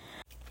that.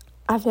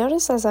 I've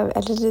noticed as I've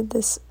edited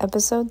this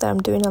episode that I'm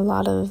doing a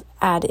lot of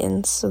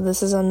add-ins. So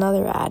this is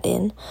another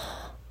add-in.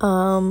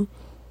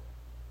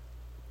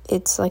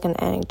 It's like an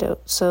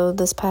anecdote. So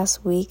this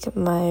past week,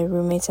 my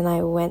roommates and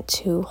I went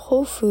to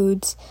Whole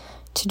Foods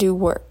to do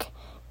work.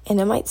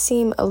 And it might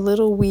seem a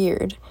little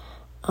weird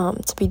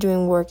to be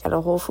doing work at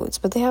a Whole Foods,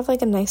 but they have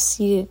like a nice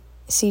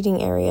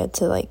seating area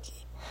to like,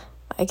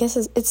 I guess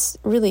it's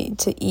really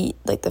to eat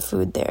like the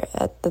food there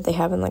that they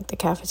have in like the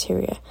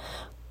cafeteria.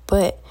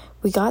 But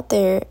we got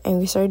there and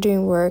we started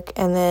doing work,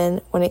 and then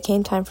when it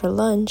came time for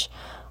lunch,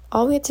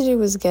 all we had to do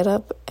was get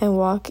up and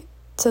walk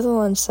to the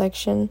lunch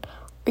section,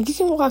 or you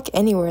can walk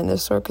anywhere in the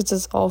store because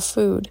it's all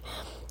food.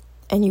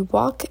 And you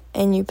walk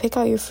and you pick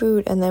out your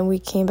food, and then we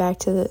came back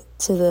to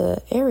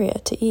the area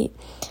to eat.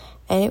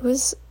 And it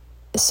was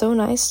so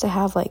nice to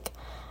have like,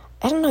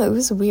 I don't know, it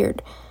was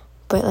weird,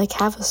 but like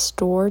have a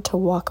store to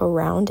walk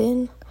around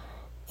in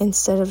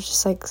instead of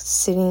just like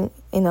sitting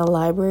in a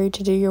library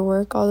to do your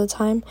work all the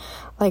time.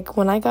 Like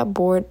when I got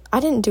bored, I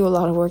didn't do a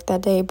lot of work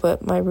that day,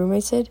 but my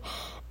roommates did.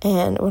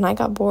 And when I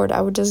got bored,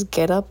 I would just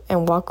get up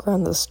and walk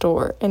around the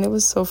store. And it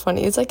was so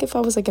funny. It's like if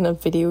I was like in a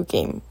video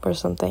game or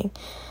something.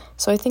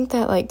 So I think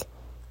that like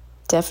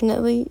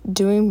definitely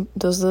doing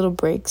those little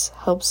breaks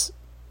helps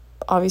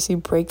obviously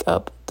break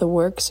up the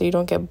work so you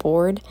don't get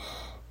bored,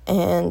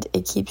 and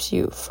it keeps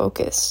you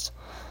focused.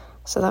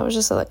 So that was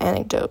just an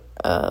anecdote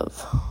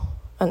of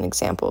an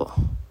example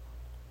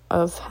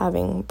of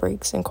having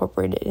breaks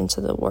incorporated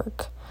into the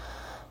work.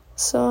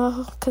 So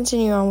I'll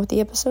continue on with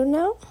the episode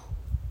now.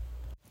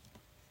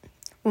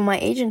 Well, my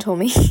agent told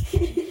me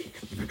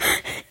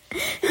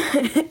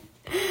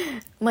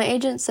my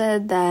agent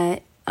said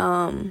that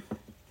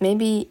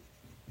maybe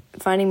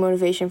finding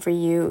motivation for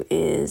you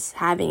is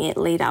having it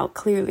laid out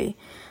clearly.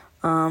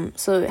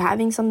 So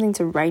having something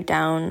to write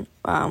down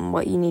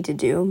what you need to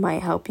do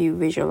might help you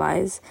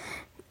visualize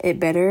it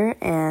better,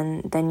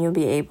 and then you'll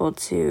be able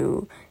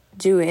to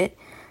do it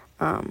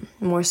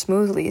more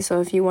smoothly.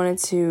 So if you wanted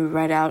to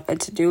write out a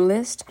to-do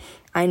list,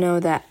 I know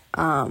that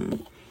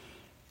I'm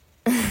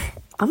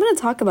going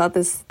to talk about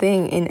this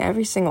thing in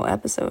every single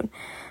episode,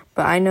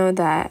 but I know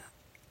that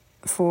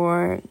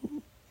for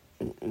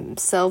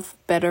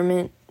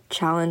self-betterment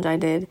challenge I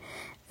did,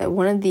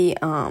 one of the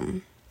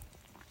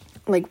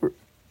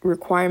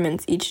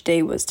requirements each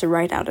day was to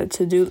write out a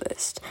to-do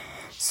list.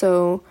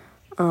 So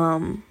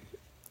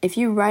if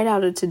you write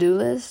out a to-do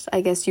list,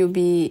 I guess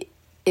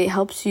it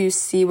helps you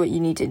see what you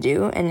need to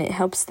do, and it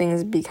helps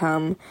things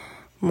become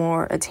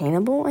more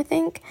attainable, I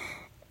think.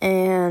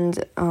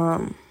 And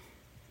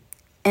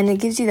it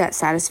gives you that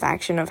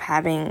satisfaction of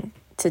having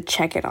to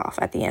check it off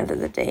at the end of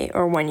the day,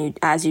 or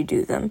as you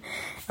do them,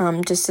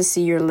 just to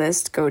see your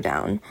list go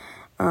down.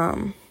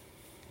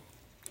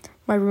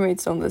 My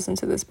roommates don't listen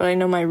to this, but I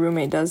know my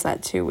roommate does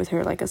that too with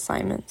her like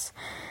assignments,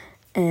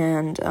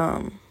 and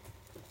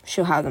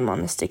she'll have them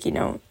on the sticky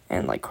note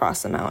and like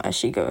cross them out as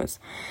she goes.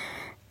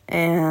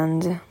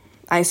 And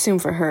I assume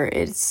for her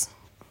it's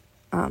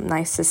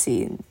nice to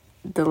see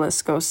the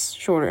list go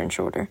shorter and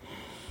shorter.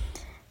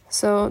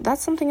 So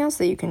that's something else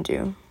that you can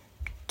do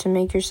to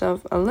make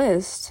yourself a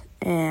list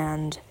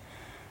and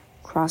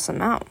cross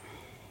them out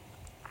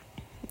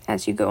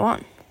as you go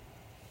on.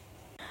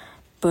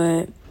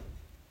 But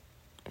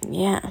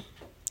yeah,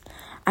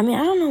 I mean,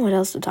 I don't know what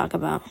else to talk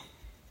about.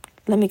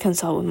 Let me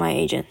consult with my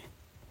agent.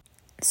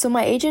 So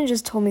my agent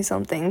just told me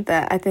something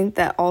that I think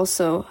that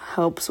also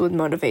helps with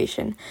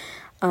motivation.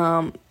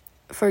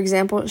 For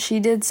example, she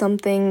did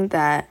something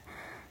that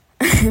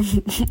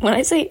when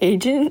I say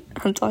agent,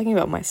 I'm talking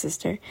about my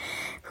sister,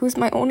 who's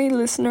my only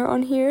listener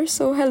on here.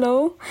 So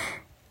hello.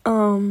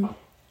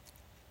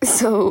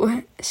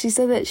 So she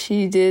said that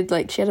she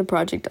had a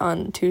project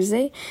on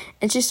Tuesday,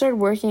 and she started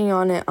working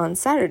on it on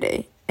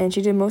Saturday. And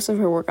she did most of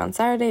her work on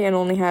Saturday and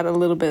only had a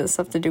little bit of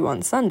stuff to do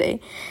on Sunday.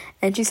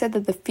 And she said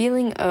that the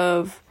feeling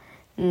of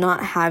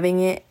not having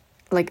it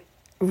like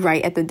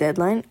right at the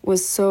deadline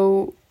was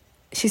so,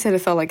 she said it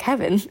felt like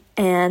heaven.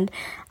 And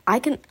I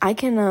can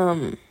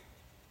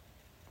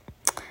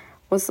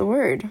what's the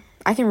word?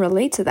 I can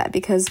relate to that,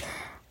 because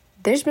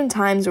there's been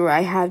times where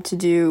I had to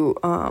do,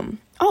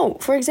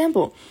 for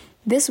example,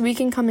 this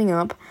weekend coming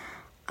up,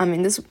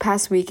 this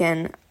past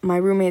weekend, my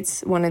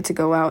roommates wanted to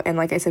go out, and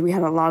like I said, we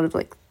had a lot of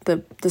like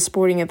the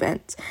sporting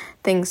events,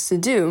 things to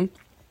do.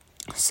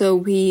 So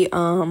we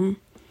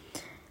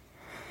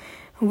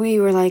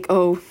were like,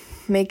 oh,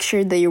 make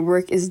sure that your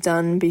work is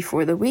done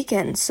before the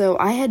weekend. So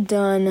I had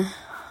to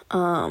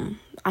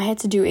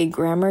do a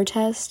grammar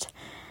test.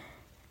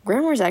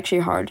 Grammar is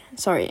actually hard,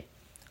 sorry.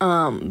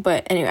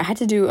 But anyway, I had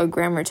to do a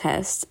grammar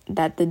test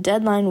that the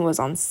deadline was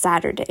on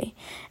Saturday.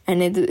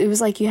 And it was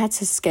like you had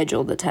to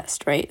schedule the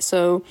test, right?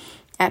 So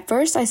at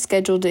first I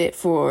scheduled it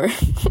for,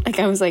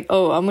 I was like,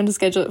 oh, I'm going to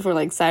schedule it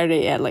for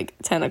Saturday at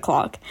 10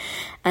 o'clock.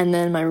 And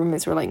then my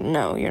roommates were like,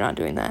 no, you're not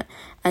doing that.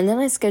 And then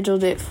I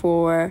scheduled it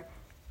for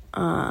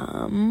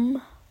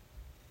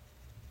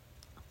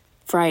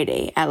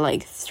Friday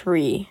at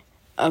 3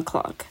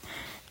 o'clock.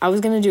 I was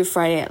going to do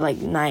Friday at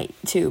night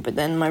too, but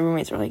then my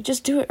roommates were like,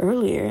 just do it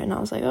earlier. And I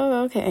was like,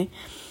 oh, okay,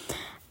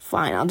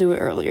 fine, I'll do it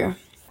earlier.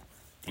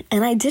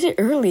 And I did it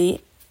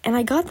early, and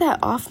I got that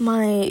off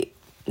my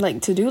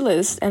to-do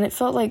list, and it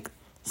felt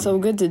so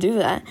good to do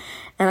that.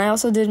 And I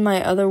also did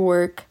my other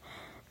work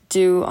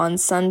due on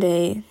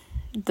Sunday,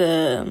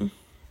 in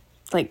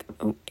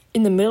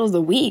the middle of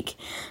the week.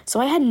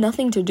 So I had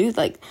nothing to do.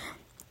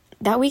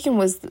 That weekend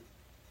was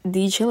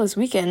the chillest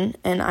weekend,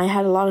 and I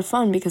had a lot of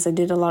fun because I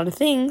did a lot of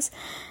things,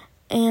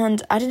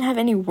 and I didn't have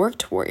any work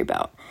to worry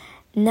about.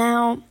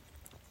 Now,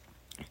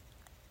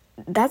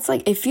 that's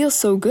it feels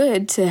so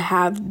good to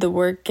have the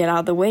work get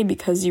out of the way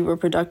because you were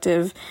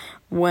productive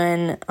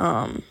when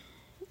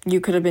you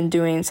could have been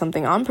doing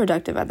something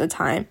unproductive at the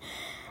time.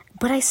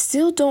 But I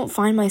still don't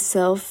find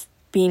myself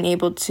being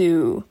able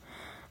to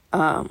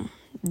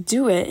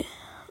do it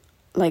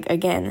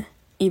again,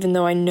 even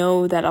though I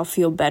know that I'll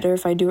feel better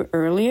if I do it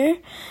earlier.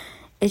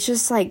 It's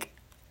just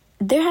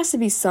there has to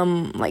be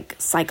some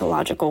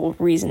psychological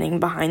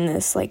reasoning behind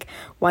this,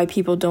 why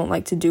people don't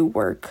like to do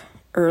work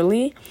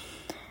early.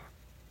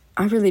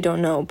 I really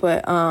don't know,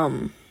 but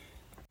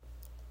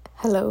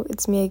hello,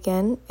 it's me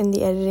again in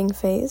the editing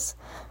phase.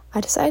 I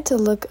decided to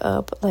look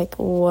up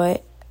why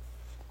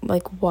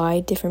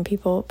different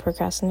people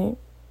procrastinate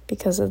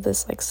because of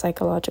this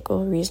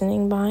psychological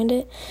reasoning behind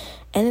it.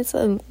 And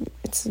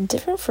it's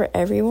different for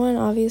everyone,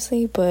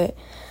 obviously, but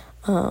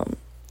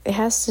it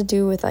has to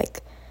do with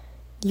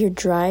your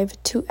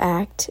drive to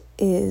act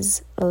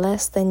is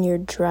less than your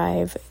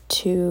drive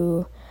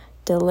to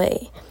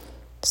delay.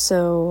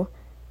 So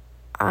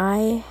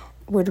I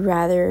would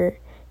rather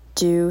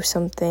do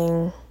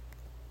something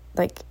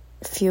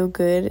feel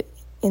good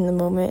in the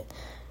moment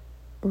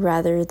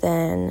rather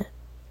than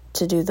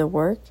to do the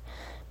work,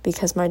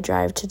 because my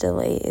drive to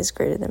delay is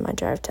greater than my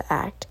drive to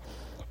act.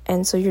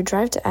 And so your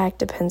drive to act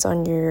depends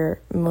on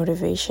your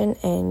motivation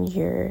and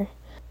your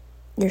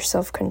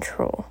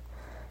self-control.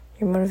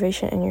 Your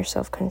motivation and your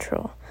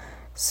self-control.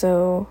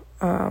 So,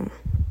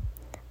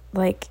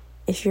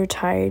 if you're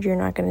tired, you're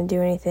not going to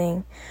do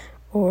anything.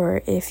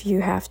 Or if you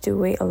have to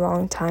wait a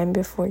long time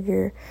before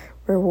you're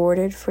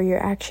rewarded for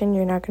your action,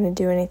 you're not going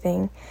to do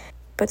anything.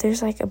 But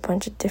there's a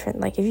bunch of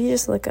different, if you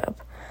just look up,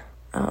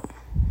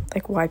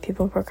 why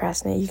people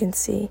procrastinate, you can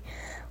see,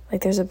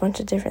 there's a bunch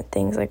of different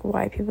things,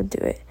 why people do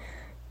it.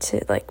 To,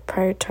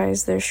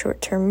 prioritize their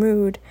short-term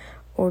mood,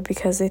 or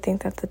because they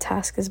think that the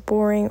task is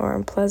boring or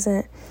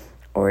unpleasant,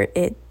 or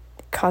it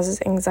causes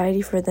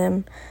anxiety for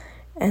them,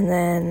 and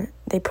then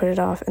they put it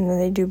off, and then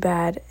they do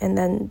bad, and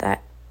then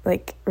that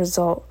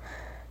result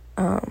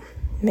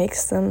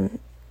makes them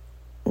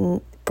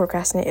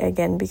procrastinate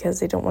again because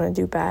they don't want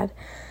to do bad.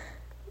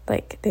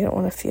 They don't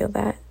want to feel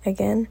that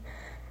again.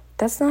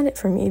 That's not it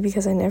for me,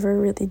 because I never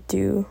really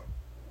do.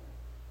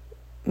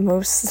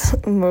 Most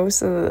of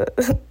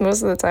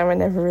the time I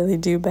never really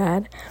do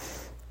bad.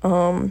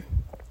 Oh,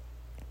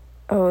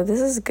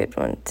 this is a good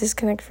one.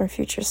 Disconnect from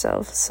future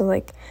self.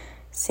 So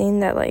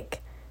seeing that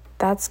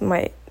that's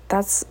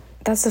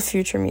the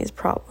future me's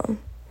problem.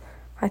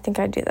 I think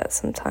I do that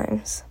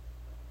sometimes.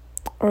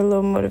 Or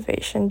low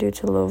motivation due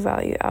to low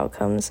value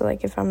outcomes. So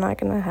if I'm not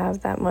gonna have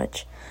that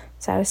much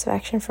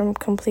satisfaction from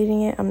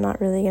completing it, I'm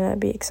not really gonna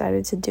be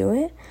excited to do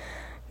it.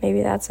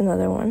 Maybe that's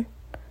another one.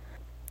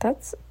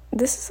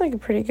 This is a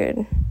pretty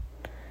good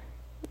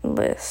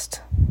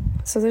list.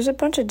 So there's a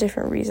bunch of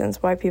different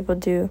reasons why people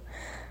do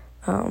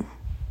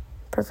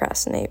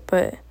procrastinate,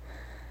 but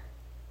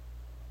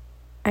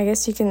I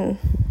guess you can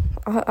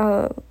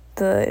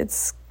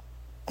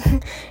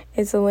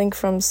it's a link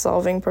from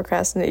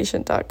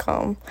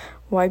solvingprocrastination.com,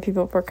 why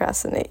people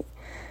procrastinate,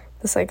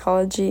 the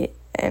psychology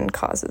and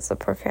causes of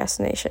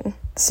procrastination.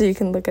 So you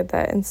can look at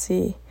that and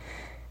see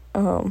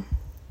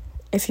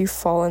if you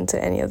fall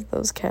into any of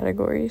those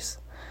categories.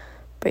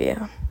 But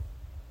yeah.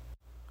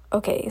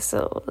 Okay,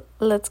 so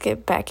let's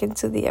get back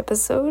into the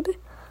episode.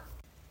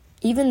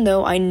 Even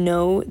though I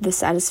know the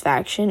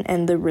satisfaction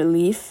and the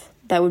relief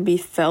that would be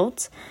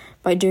felt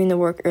by doing the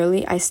work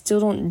early, I still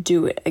don't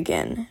do it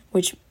again,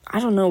 which I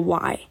don't know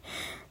why.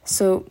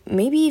 So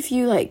maybe if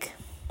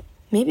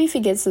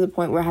it gets to the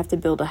point where I have to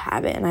build a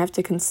habit and I have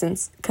to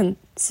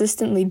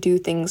consistently do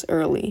things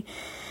early,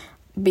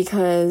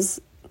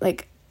 because I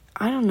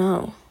don't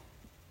know.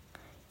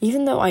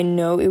 Even though I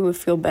know it would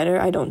feel better,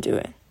 I don't do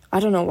it.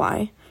 I don't know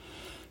why.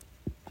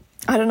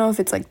 I don't know if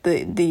it's the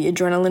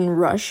adrenaline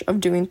rush of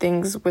doing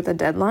things with a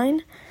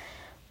deadline,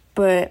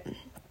 but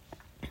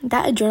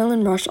that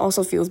adrenaline rush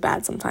also feels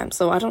bad sometimes.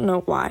 So I don't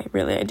know why,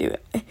 really, I do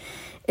it.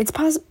 It's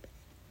possible.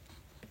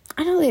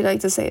 I don't really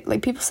like to say,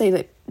 like, people say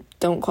that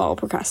don't call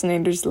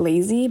procrastinators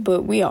lazy,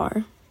 but we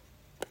are.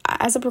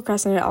 As a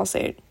procrastinator, I'll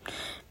say it.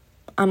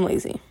 I'm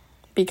lazy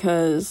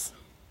because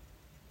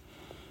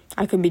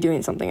I could be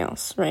doing something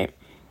else, right?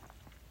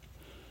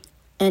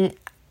 And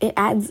it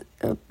adds,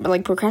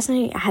 like,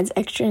 procrastinating adds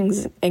extra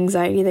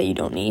anxiety that you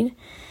don't need.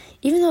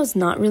 Even though it's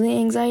not really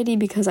anxiety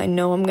because I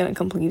know I'm going to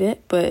complete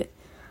it, but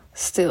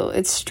still,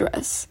 it's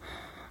stress.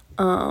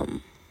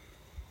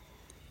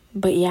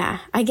 But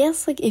yeah, I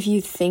guess, like, if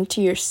you think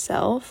to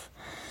yourself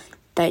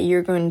that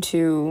you're going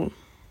to,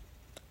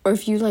 or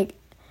if you, like,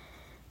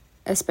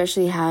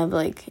 especially have,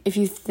 like, if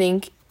you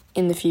think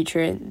in the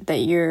future that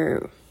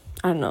your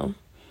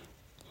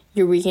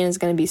weekend is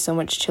going to be so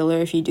much chiller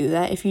if you do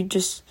that, if you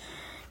just,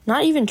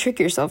 not even trick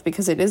yourself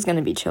because it is going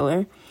to be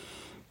chiller,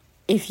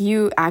 if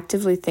you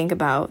actively think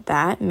about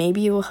that,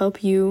 maybe it will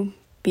help you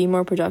be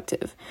more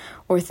productive,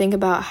 or think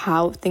about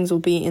how things will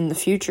be in the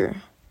future.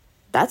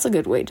 That's a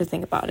good way to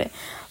think about it.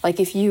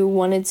 Like, if you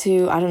wanted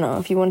to,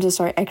 if you wanted to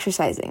start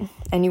exercising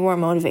and you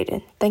weren't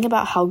motivated, think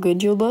about how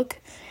good you'll look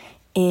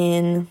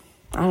in,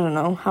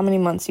 how many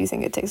months do you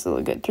think it takes to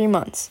look good? 3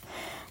 months.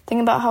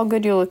 Think about how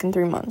good you'll look in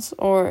 3 months.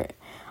 Or,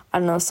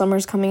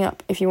 summer's coming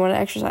up. If you want to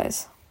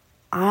exercise,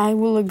 I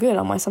will look good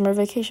on my summer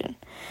vacation.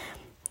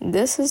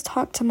 This is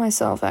talk to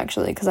myself,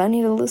 actually, because I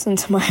need to listen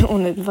to my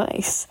own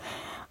advice.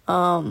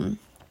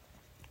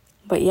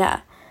 But yeah,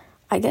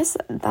 I guess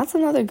that's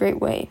another great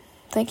way.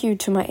 Thank you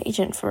to my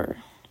agent for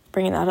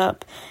bringing that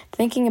up.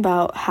 Thinking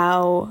about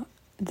how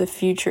the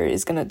future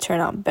is going to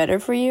turn out better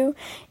for you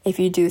if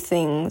you do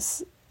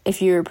things,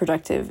 if you're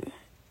productive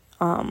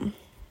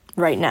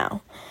right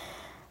now.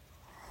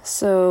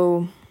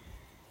 So,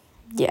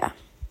 yeah,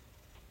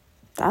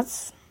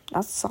 that's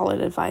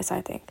solid advice,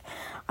 I think.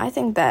 I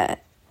think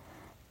that's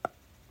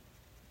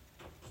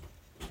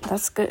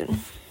good.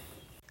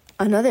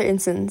 Another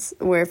instance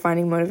where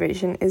finding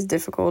motivation is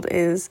difficult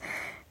is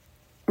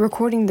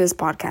recording this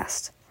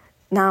podcast.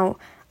 Now,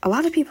 a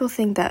lot of people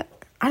think that,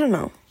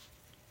 not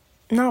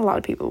a lot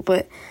of people,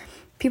 but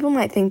people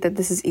might think that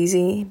this is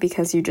easy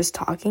because you're just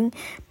talking,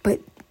 but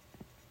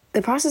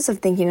the process of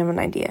thinking of an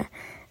idea,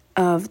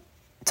 of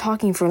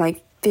talking for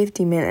like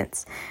 50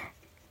 minutes,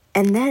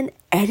 and then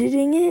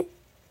editing it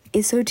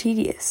is so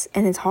tedious,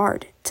 and it's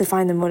hard to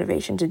find the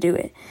motivation to do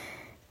it.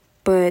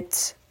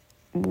 But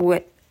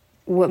what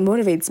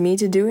motivates me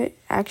to do it,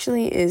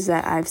 actually, is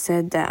that I've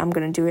said that I'm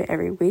going to do it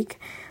every week.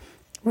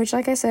 Which,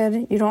 like I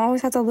said, you don't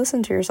always have to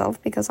listen to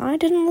yourself, because I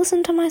didn't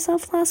listen to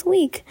myself last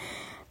week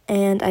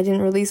and I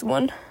didn't release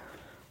one.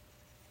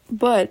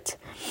 But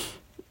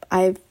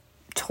I've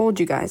told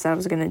you guys that I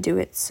was going to do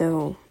it,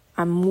 so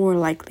I'm more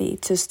likely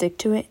to stick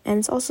to it. And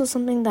it's also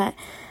something that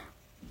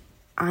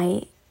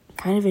I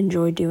kind of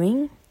enjoy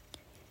doing.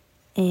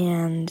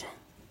 And,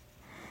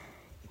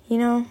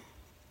 yeah,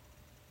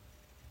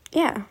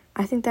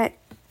 I think that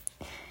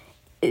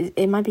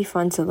it might be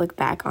fun to look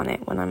back on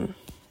it when I'm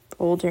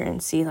older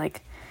and see,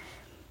 like,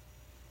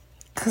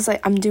 because,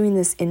 like, I'm doing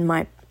this in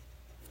my,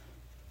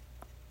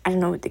 I don't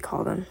know what they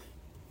call them.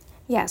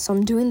 Yeah, so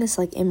I'm doing this,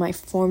 like, in my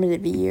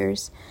formative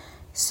years.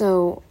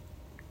 So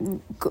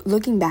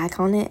looking back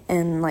on it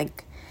and,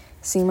 like,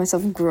 seeing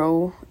myself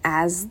grow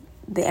as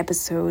the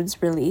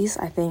episodes release,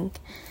 I think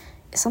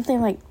is something,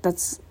 like,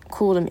 that's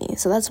cool to me.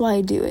 So that's why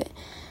I do it.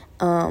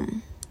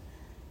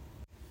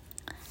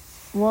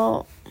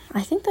 Well,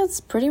 I think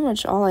that's pretty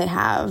much all I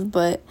have,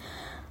 but,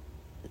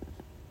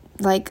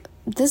 like,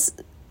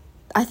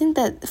 I think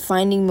that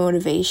finding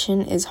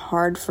motivation is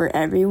hard for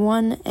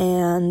everyone,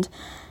 and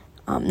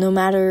no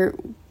matter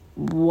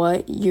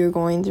what you're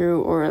going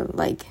through or,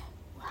 like,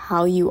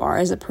 how you are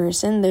as a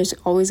person, there's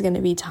always going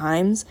to be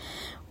times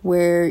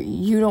where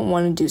you don't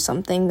want to do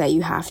something that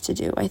you have to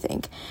do, I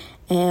think.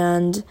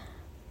 And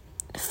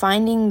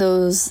finding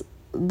those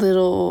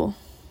little,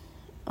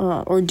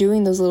 or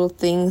doing those little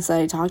things that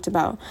I talked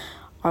about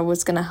are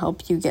what's going to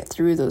help you get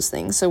through those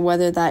things. So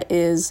whether that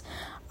is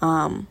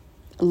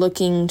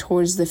looking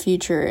towards the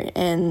future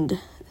and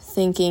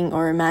thinking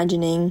or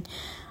imagining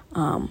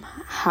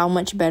how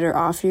much better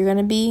off you're going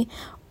to be,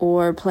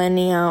 or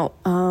planning out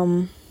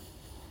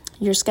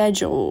your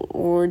schedule,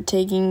 or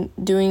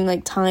doing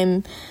like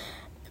time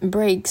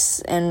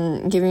breaks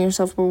and giving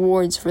yourself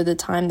rewards for the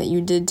time that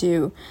you did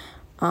do.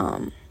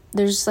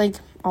 There's like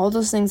all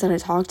those things that I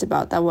talked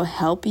about that will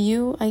help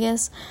you, I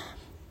guess,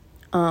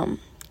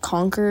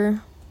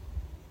 conquer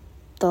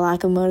the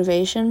lack of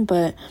motivation.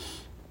 But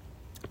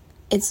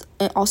it's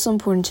also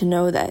important to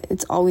know that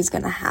it's always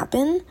going to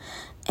happen,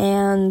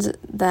 and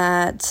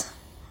that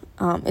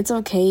it's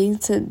okay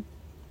to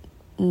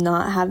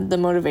not have the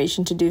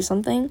motivation to do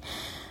something,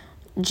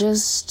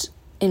 just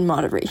in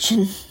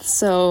moderation.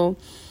 So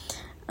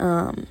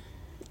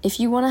if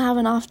you want to have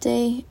an off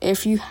day,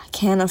 if you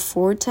can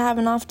afford to have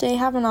an off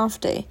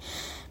day,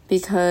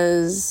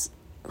 because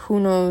who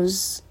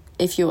knows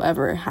if you'll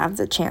ever have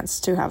the chance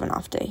to have an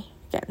off day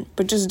again.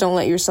 But just don't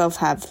let yourself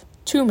have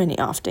too many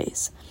off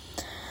days.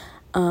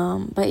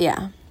 But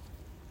yeah,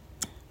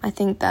 I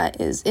think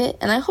that is it.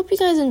 And I hope you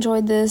guys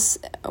enjoyed this,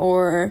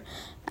 or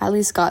at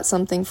least got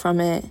something from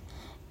it.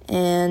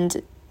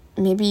 And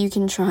maybe you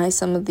can try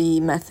some of the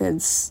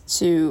methods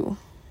to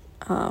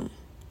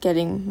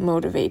getting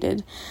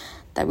motivated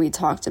that we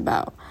talked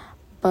about.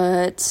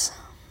 But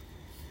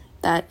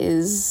that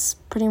is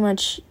pretty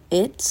much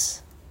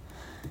it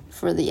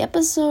for the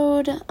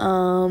episode.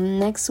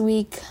 Next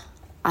week,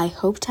 I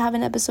hope to have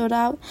an episode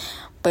out.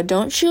 But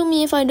don't shoot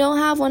me if I don't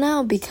have one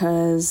out,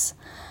 because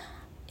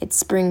it's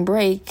spring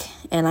break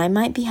and I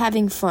might be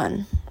having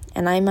fun.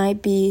 And I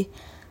might be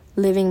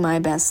living my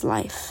best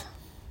life.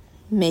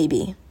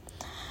 Maybe.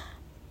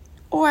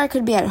 Or I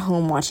could be at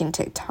home watching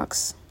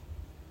TikToks.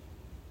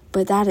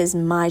 But that is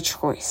my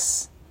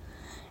choice.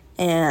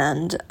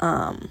 And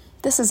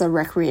this is a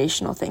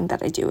recreational thing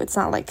that I do. It's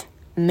not like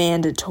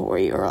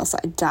mandatory or else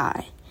I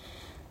die.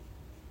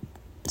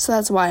 So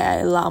that's why I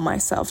allow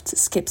myself to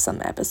skip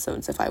some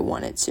episodes if I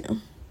wanted to.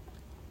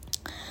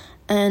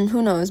 And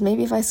who knows,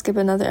 maybe if I skip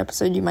another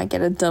episode, you might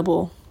get a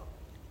double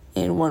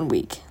in 1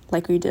 week,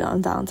 like we did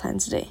on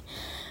Valentine's Day.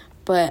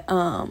 But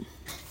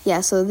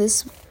yeah, so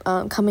this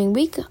coming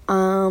week,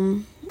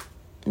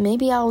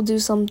 maybe I'll do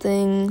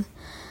something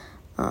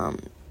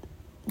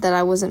that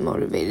I wasn't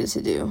motivated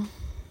to do.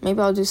 Maybe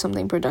I'll do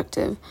something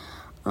productive,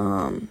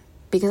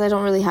 because I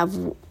don't really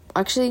have,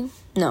 actually,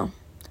 no,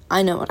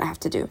 I know what I have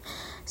to do.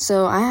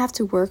 So I have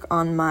to work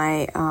on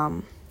my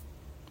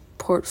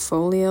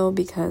portfolio,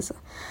 because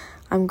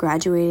I'm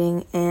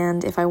graduating,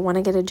 and if I want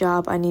to get a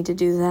job, I need to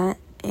do that,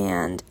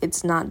 and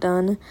it's not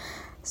done.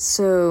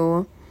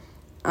 So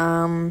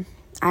I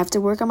have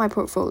to work on my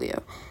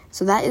portfolio.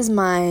 So that is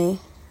I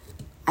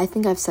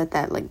think I've said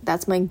that, like,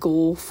 that's my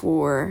goal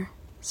for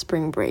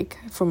spring break,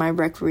 for my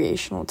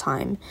recreational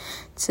time,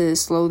 to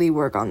slowly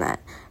work on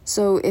that.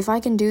 So if I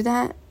can do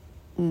that,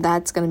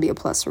 that's going to be a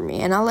plus for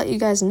me. And I'll let you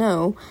guys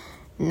know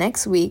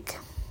next week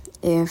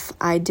if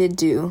I did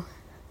do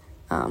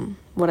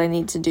what I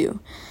need to do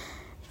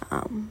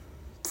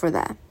for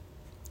that.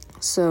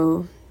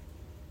 So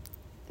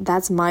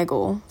that's my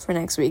goal for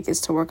next week,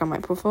 is to work on my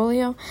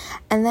portfolio.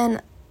 And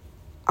then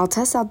I'll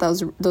test out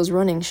those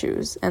running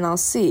shoes, and I'll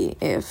see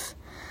if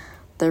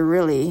they're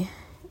really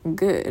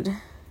good.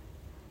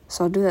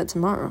 So I'll do that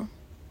tomorrow,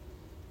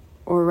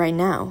 or right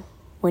now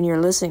when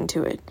you're listening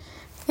to it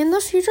in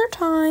the future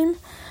time.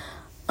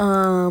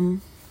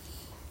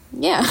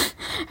 Yeah.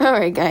 All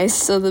right, guys.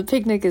 So the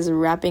picnic is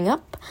wrapping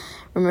up.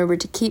 Remember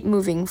to keep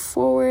moving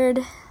forward.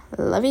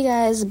 Love you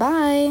guys.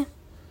 Bye.